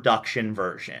like production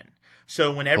version.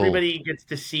 So when everybody gets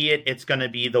to see it, it's going to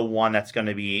be the one that's going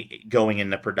to be going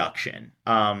into production.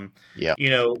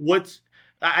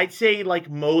 I'd say like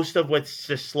most of what's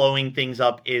just slowing things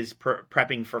up is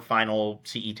prepping for final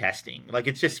CE testing. Like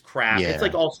it's just crap. Yeah. It's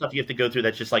like all stuff you have to go through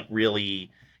that's just like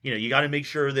really, you got to make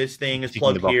sure this thing is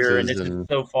plugged here and this is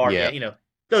so far. Yeah.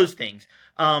 Those things.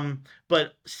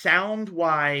 But sound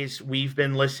wise, we've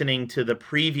been listening to the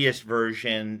previous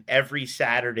version every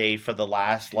Saturday for the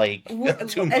last 2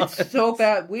 months. It's so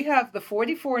bad. We have the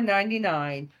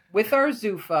 4499 with our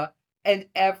Zuffa. And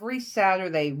every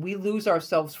Saturday we lose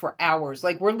ourselves for hours.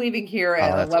 Like we're leaving here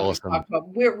at 11 o'clock.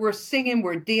 We're singing,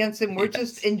 we're dancing, we're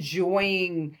just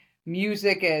enjoying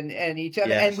music and each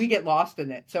other, and we get lost in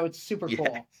it. So it's super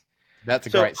cool. That's a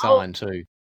great sign too.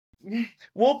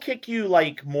 We'll kick you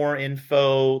like more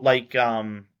info,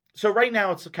 so right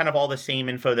now it's kind of all the same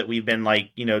info that we've been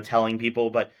telling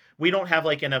people, but we don't have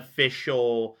like an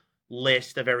official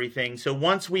list of everything. So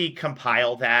once we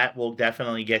compile that, we'll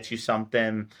definitely get you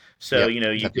something. So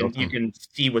you can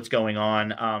see what's going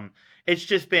on. It's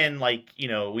just been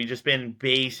we just been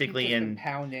basically in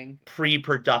pounding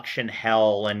pre-production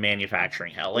hell and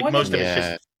manufacturing hell. Most of it's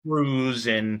just screws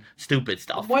and stupid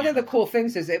stuff. One of the cool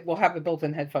things is it will have a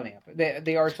built-in headphone amp.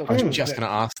 They are so I was just going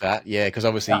to ask that, because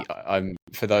obviously I'm,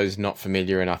 for those not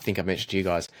familiar, and I think I mentioned to you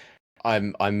guys,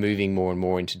 I'm moving more and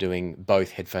more into doing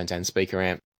both headphones and speaker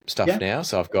amp stuff now.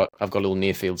 So I've got a little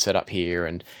near field setup here,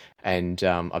 and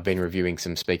I've been reviewing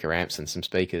some speaker amps and some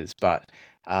speakers, but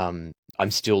I'm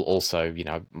still also,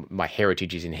 my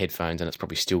heritage is in headphones, and it's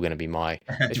probably still going to be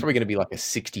it's probably going to be like a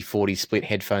 60-40 split,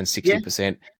 headphones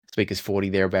 60%, speakers 40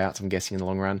 thereabouts, I'm guessing in the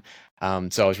long run.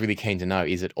 So I was really keen to know,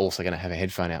 is it also going to have a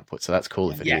headphone output? So that's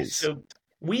cool if it is. So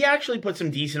we actually put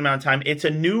some decent amount of time. It's a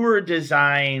newer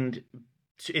designed,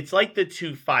 it's like the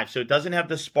 2.5, so it doesn't have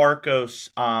the Sparkos.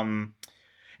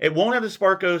 It won't have the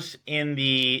Sparkos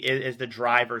as the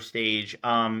driver stage.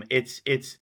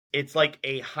 It's like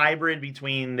a hybrid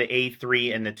between the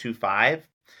A3 and the 2.5.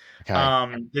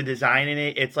 Okay. The design in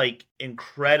it's like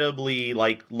incredibly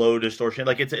low distortion.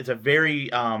 It's a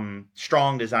very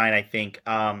strong design, I think.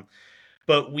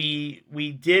 But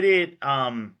we did it.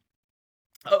 I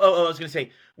was gonna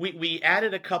say we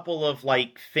added a couple of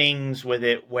things with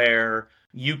it where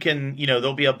you can,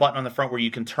 there'll be a button on the front where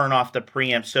you can turn off the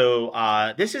preamp.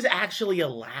 So this is actually a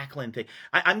Lackland thing.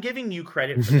 I'm giving you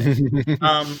credit for this.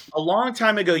 A long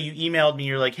time ago, you emailed me.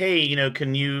 You're like, hey,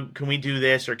 can we do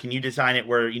this, or can you design it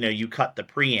where you cut the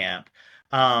preamp?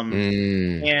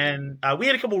 And we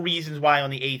had a couple reasons why on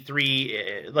the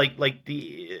A3, like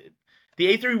the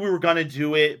A3, we were gonna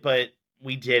do it, but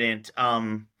we didn't.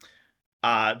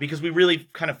 Because we really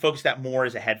kind of focused that more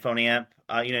as a headphone amp.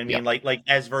 You know what I mean? Like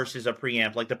as versus a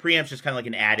preamp. Like the preamp's just kind of like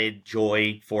an added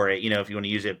joy for it, if you want to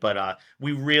use it. But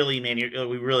we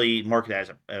really market that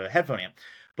as a headphone amp.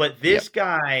 But this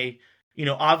guy,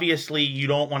 obviously you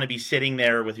don't want to be sitting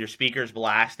there with your speakers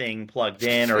blasting plugged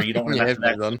in, or you don't want to mess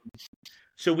with that.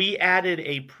 So we added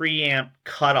a preamp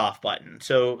cutoff button.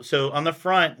 So on the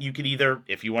front, you could either,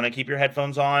 if you want to keep your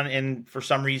headphones on and for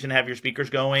some reason have your speakers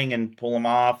going and pull them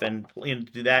off and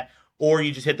do that, or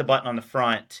you just hit the button on the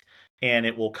front and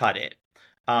it will cut it.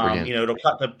 It'll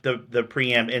cut the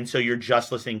preamp, and so you're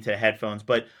just listening to headphones.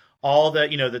 But all the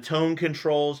the tone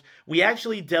controls, we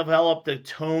actually developed the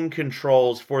tone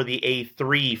controls for the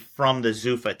A3 from the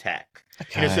Zuffa tech.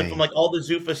 Okay. So from like all the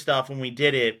Zuffa stuff, when we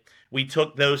did it, we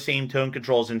took those same tone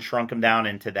controls and shrunk them down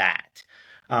into that.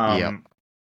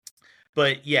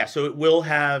 But yeah, so it will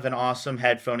have an awesome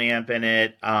headphone amp in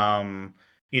it,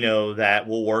 that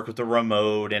will work with the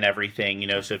remote and everything,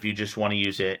 so if you just want to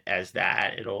use it as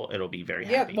that, it'll be very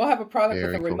happy. Yeah, we'll have a product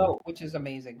with a remote, which is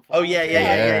amazing. Oh,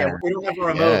 yeah. We'll have a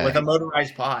remote with a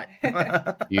motorized pot.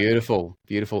 Beautiful.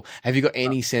 Have you got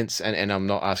any sense, and I'm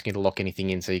not asking you to lock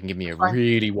anything in so you can give me a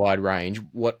really wide range,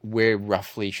 where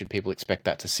roughly should people expect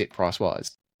that to sit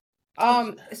price-wise?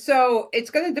 So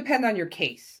it's going to depend on your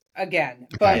case, again.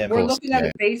 But we're looking at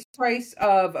a base price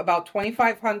of about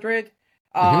 $2,500.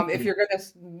 If you're going to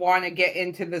want to get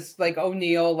into this like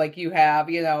O'Neill, like you have,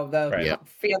 the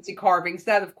fancy carvings,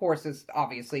 that of course is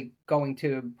obviously going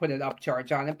to put an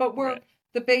upcharge on it. But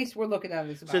the base we're looking at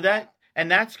is about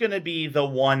that's going to be the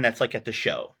one that's like at the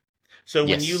show. So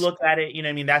when you look at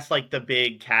it, that's like the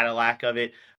big Cadillac of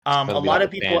it. A lot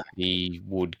of people, the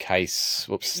wood case.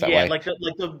 Whoops, that way.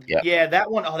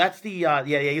 That one. Oh, that's the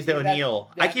he's the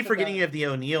O'Neill. I keep forgetting you have the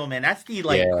O'Neill, man. That's the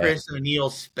Chris O'Neill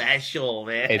special,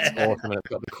 man. It's awesome, and it's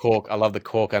got the cork. I love the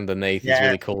cork underneath. It's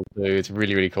really cool too. It's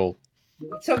really, really cool.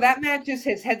 So that matches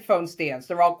his headphone stands.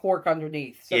 They're all cork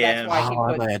underneath. So that's why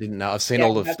I didn't know. I've seen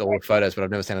all the photos, but I've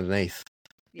never seen underneath.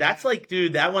 That's like,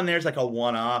 dude, that one there's like a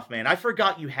one-off, man. I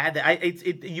forgot you had that.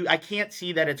 I can't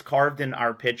see that it's carved in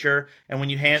our picture, and when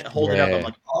you hold it up, I'm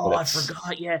like, I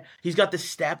forgot. Yeah, he's got the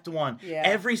stepped one. Yeah.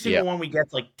 Every single one we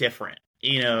get's like different.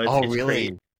 It's really?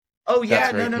 Great. Oh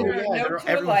yeah,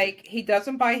 Like he does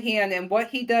them by hand, and what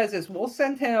he does is we'll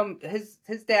send him his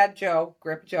dad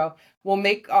Grip Joe. We'll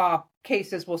make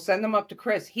cases. We'll send them up to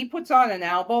Chris. He puts on an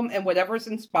album, and whatever's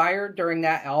inspired during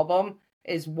that album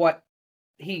is what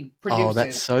he produces. Oh,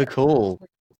 that's so cool.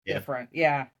 Different,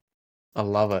 yeah. I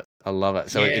love it.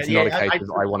 So it's not a case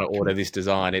of I want to order this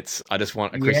design. It's I just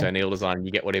want a Chris O'Neill design.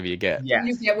 You get whatever you get. Yeah,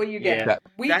 you get what you get.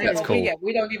 That's cool.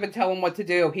 We don't even tell him what to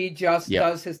do. He just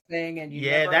does his thing, and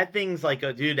that thing's like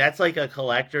that's like a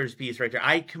collector's piece right there.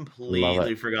 I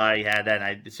completely forgot he had that.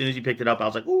 And as soon as you picked it up, I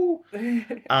was like, ooh.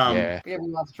 I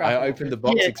opened the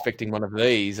box expecting one of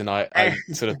these, and I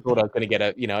sort of thought I was going to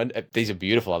get these are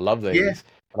beautiful. I love these. Yeah.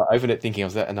 And I opened it thinking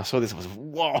and I saw this. I was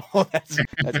whoa, that's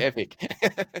epic.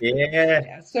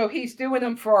 So he's doing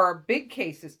them for our big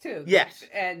cases too. Yes,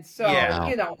 and so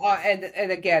and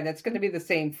again, it's going to be the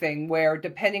same thing where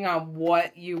depending on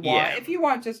what you want, if you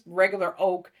want just regular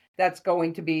oak, that's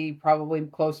going to be probably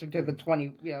closer to the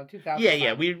 2000.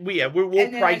 Yeah. We'll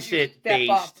price it step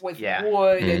based up with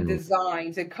wood and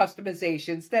designs and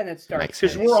customizations. Then it starts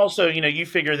because we're also you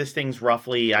figure this thing's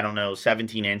roughly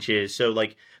 17 inches. So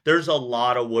like there's a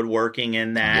lot of woodworking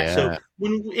in that. Yeah. So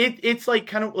when it's like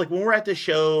kind of like when we're at the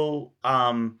show,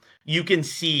 you can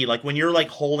see like when you're like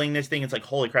holding this thing, it's like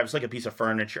holy crap, it's like a piece of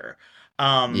furniture.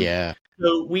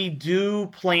 So we do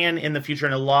plan in the future,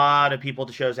 and a lot of people at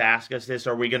the shows ask us this,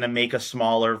 are we going to make a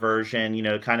smaller version,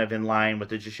 kind of in line with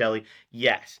the Geshelli?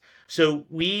 Yes. So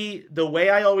the way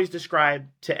I always describe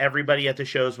to everybody at the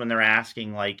shows when they're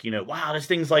asking, like, wow, this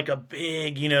thing's like a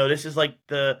big, this is like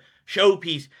the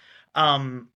showpiece.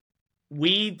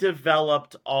 We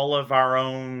developed all of our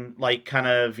own, like, kind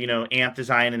of, amp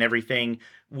design and everything.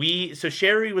 So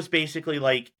Sherry was basically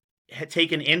like,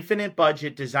 take an infinite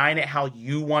budget, design it how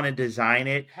you want to design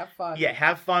it. Have fun. Yeah,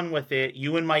 have fun with it.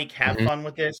 You and Mike have fun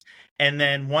with this. And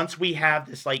then once we have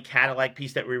this like Cadillac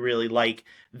piece that we really like,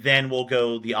 then we'll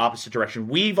go the opposite direction.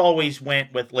 We've always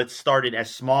went with let's start it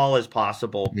as small as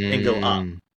possible and go up.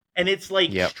 And it's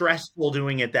like stressful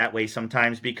doing it that way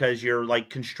sometimes because you're like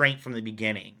constrained from the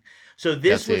beginning. So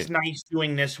this was nice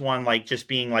doing this one, like just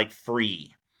being like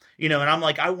free, you know, and I'm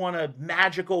like, I want a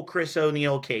magical Chris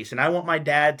O'Neill case and I want my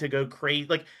dad to go crazy.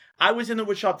 Like I was in the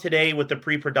woodshop today with the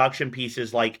pre-production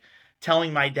pieces, like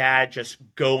telling my dad, just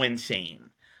go insane.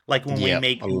 Like when we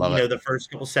make, you know, the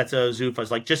first couple sets of Zufas,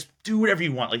 like just do whatever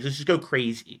you want. Like let's just go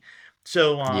crazy.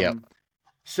 So,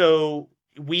 so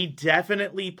we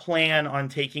definitely plan on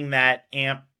taking that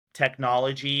amp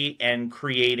technology and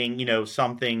creating, you know,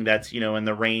 something that's, you know, in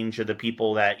the range of the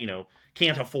people that, you know,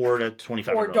 can't afford a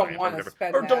 25 or don't want to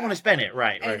spend or don't want to spend it.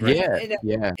 Right.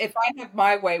 If I have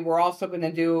my way, we're also going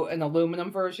to do an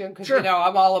aluminum version because, you know,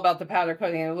 I'm all about the powder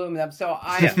coating and aluminum. So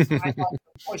I'm also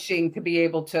pushing to be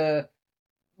able to,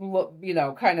 you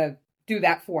know, kind of do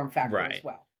that form factor as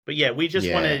well. But yeah, we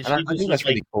just want to. I think that's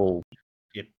really cool.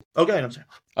 Oh, go ahead. I'm sorry.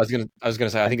 I was gonna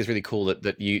say I think it's really cool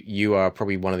that you are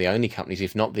probably one of the only companies,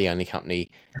 if not the only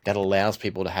company, that allows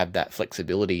people to have that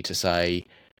flexibility to say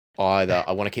either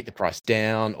I want to keep the price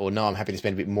down or no, I'm happy to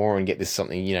spend a bit more and get this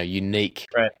something, you know, unique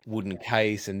wooden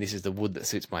case and this is the wood that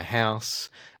suits my house.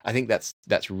 I think that's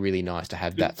really nice to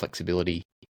have that flexibility.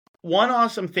 One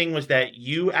awesome thing was that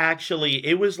you actually,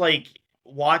 it was like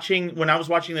when I was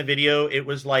watching the video, it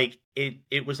was like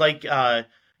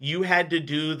you had to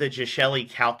do the Geshelli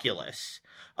calculus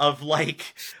of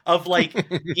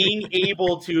being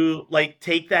able to like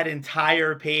take that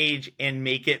entire page and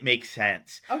make it make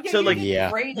sense. Okay, so like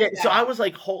so I was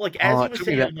like, as he was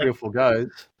saying, that beautiful goes.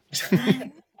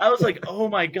 I was like, oh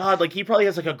my god, like he probably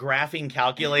has like a graphing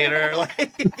calculator,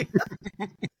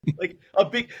 like a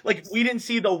big, like we didn't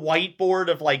see the whiteboard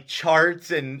of like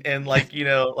charts and like, you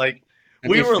know, like.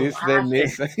 We were laughing.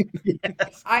 Yes.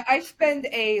 I spend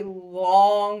a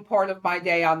long part of my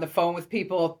day on the phone with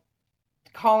people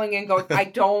calling in going, I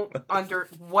don't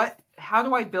how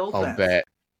do I build this? I'll bet.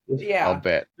 Yeah. I'll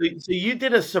bet. So you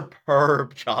did a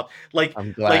superb job. Like,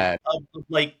 I'm glad.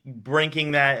 Like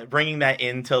bringing that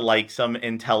into like some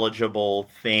intelligible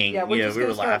thing. Yeah, we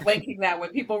were laughing. Linking that when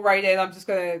people write in, I'm just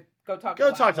gonna go talk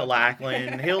to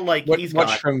Lackland. He'll like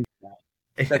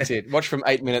That's it. Watch from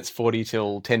 8 minutes 40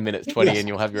 till 10 minutes 20 and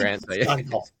you'll have your answer.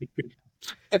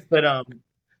 But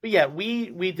yeah,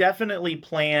 we definitely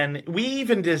plan. We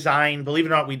even designed, believe it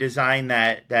or not, we designed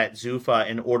that Zuffa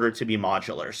in order to be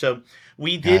modular. So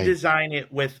we did design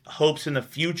it with hopes in the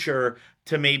future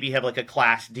to maybe have like a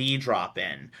Class D drop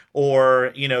in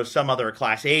or, you know, some other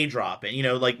Class A drop in, you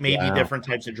know, like maybe different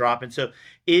types of drop in. So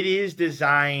it is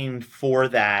designed for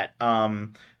that.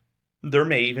 There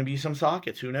may even be some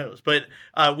sockets, who knows? But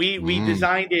we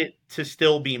designed it to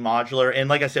still be modular. And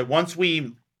like I said, once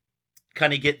we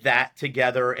kind of get that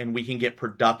together and we can get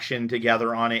production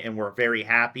together on it and we're very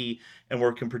happy and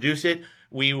we can produce it,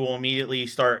 we will immediately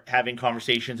start having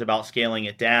conversations about scaling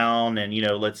it down and, you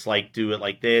know, let's like do it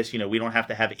like this. You know, we don't have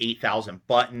to have 8,000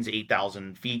 buttons,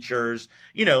 8,000 features,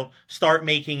 you know, start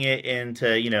making it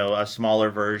into, you know, a smaller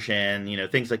version, you know,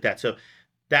 things like that. So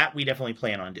that we definitely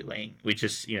plan on doing. We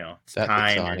just, you know, it's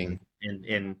time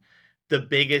and the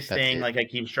biggest thing, like I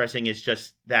keep stressing, is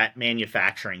just that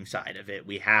manufacturing side of it.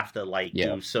 We have to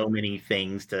do so many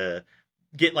things to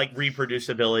get like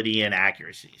reproducibility and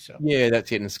accuracy. So yeah,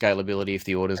 that's it. And scalability if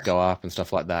the orders go up and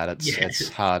stuff like that. It's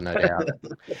hard, no doubt.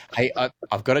 Hey,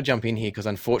 I've got to jump in here because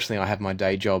unfortunately I have my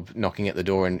day job knocking at the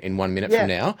door in 1 minute from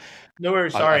now. No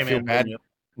worries. Sorry, I feel bad.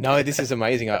 No, this is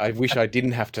amazing. I wish I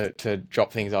didn't have to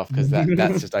drop things off because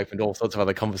that's just opened all sorts of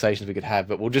other conversations we could have.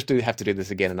 But we'll just have to do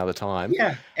this again another time.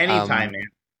 Yeah, anytime, man.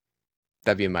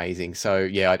 That'd be amazing. So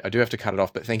yeah, I do have to cut it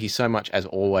off. But thank you so much as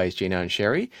always, Gino and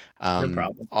Sherry. No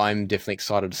problem. I'm definitely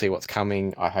excited to see what's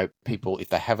coming. I hope people, if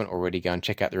they haven't already, go and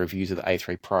check out the reviews of the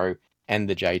A3 Pro and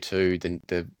the J2,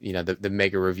 the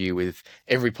mega review with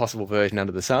every possible version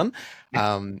under the sun.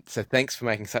 So thanks for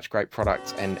making such great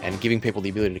products and giving people the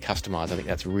ability to customize. I think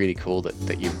that's really cool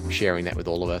that you're sharing that with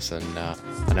all of us. And I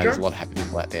know there's a lot of happy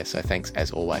people out there. So thanks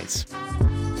as always.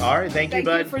 All right. Thank you,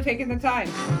 bud. Thank you for taking the time.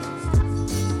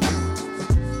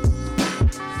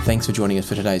 Thanks for joining us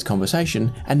for today's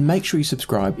conversation. And make sure you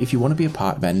subscribe if you want to be a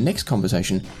part of our next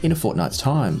conversation in a fortnight's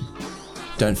time.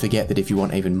 Don't forget that if you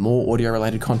want even more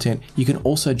audio-related content, you can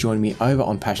also join me over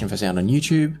on Passion for Sound on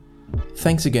YouTube.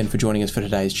 Thanks again for joining us for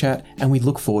today's chat, and we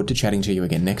look forward to chatting to you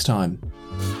again next time.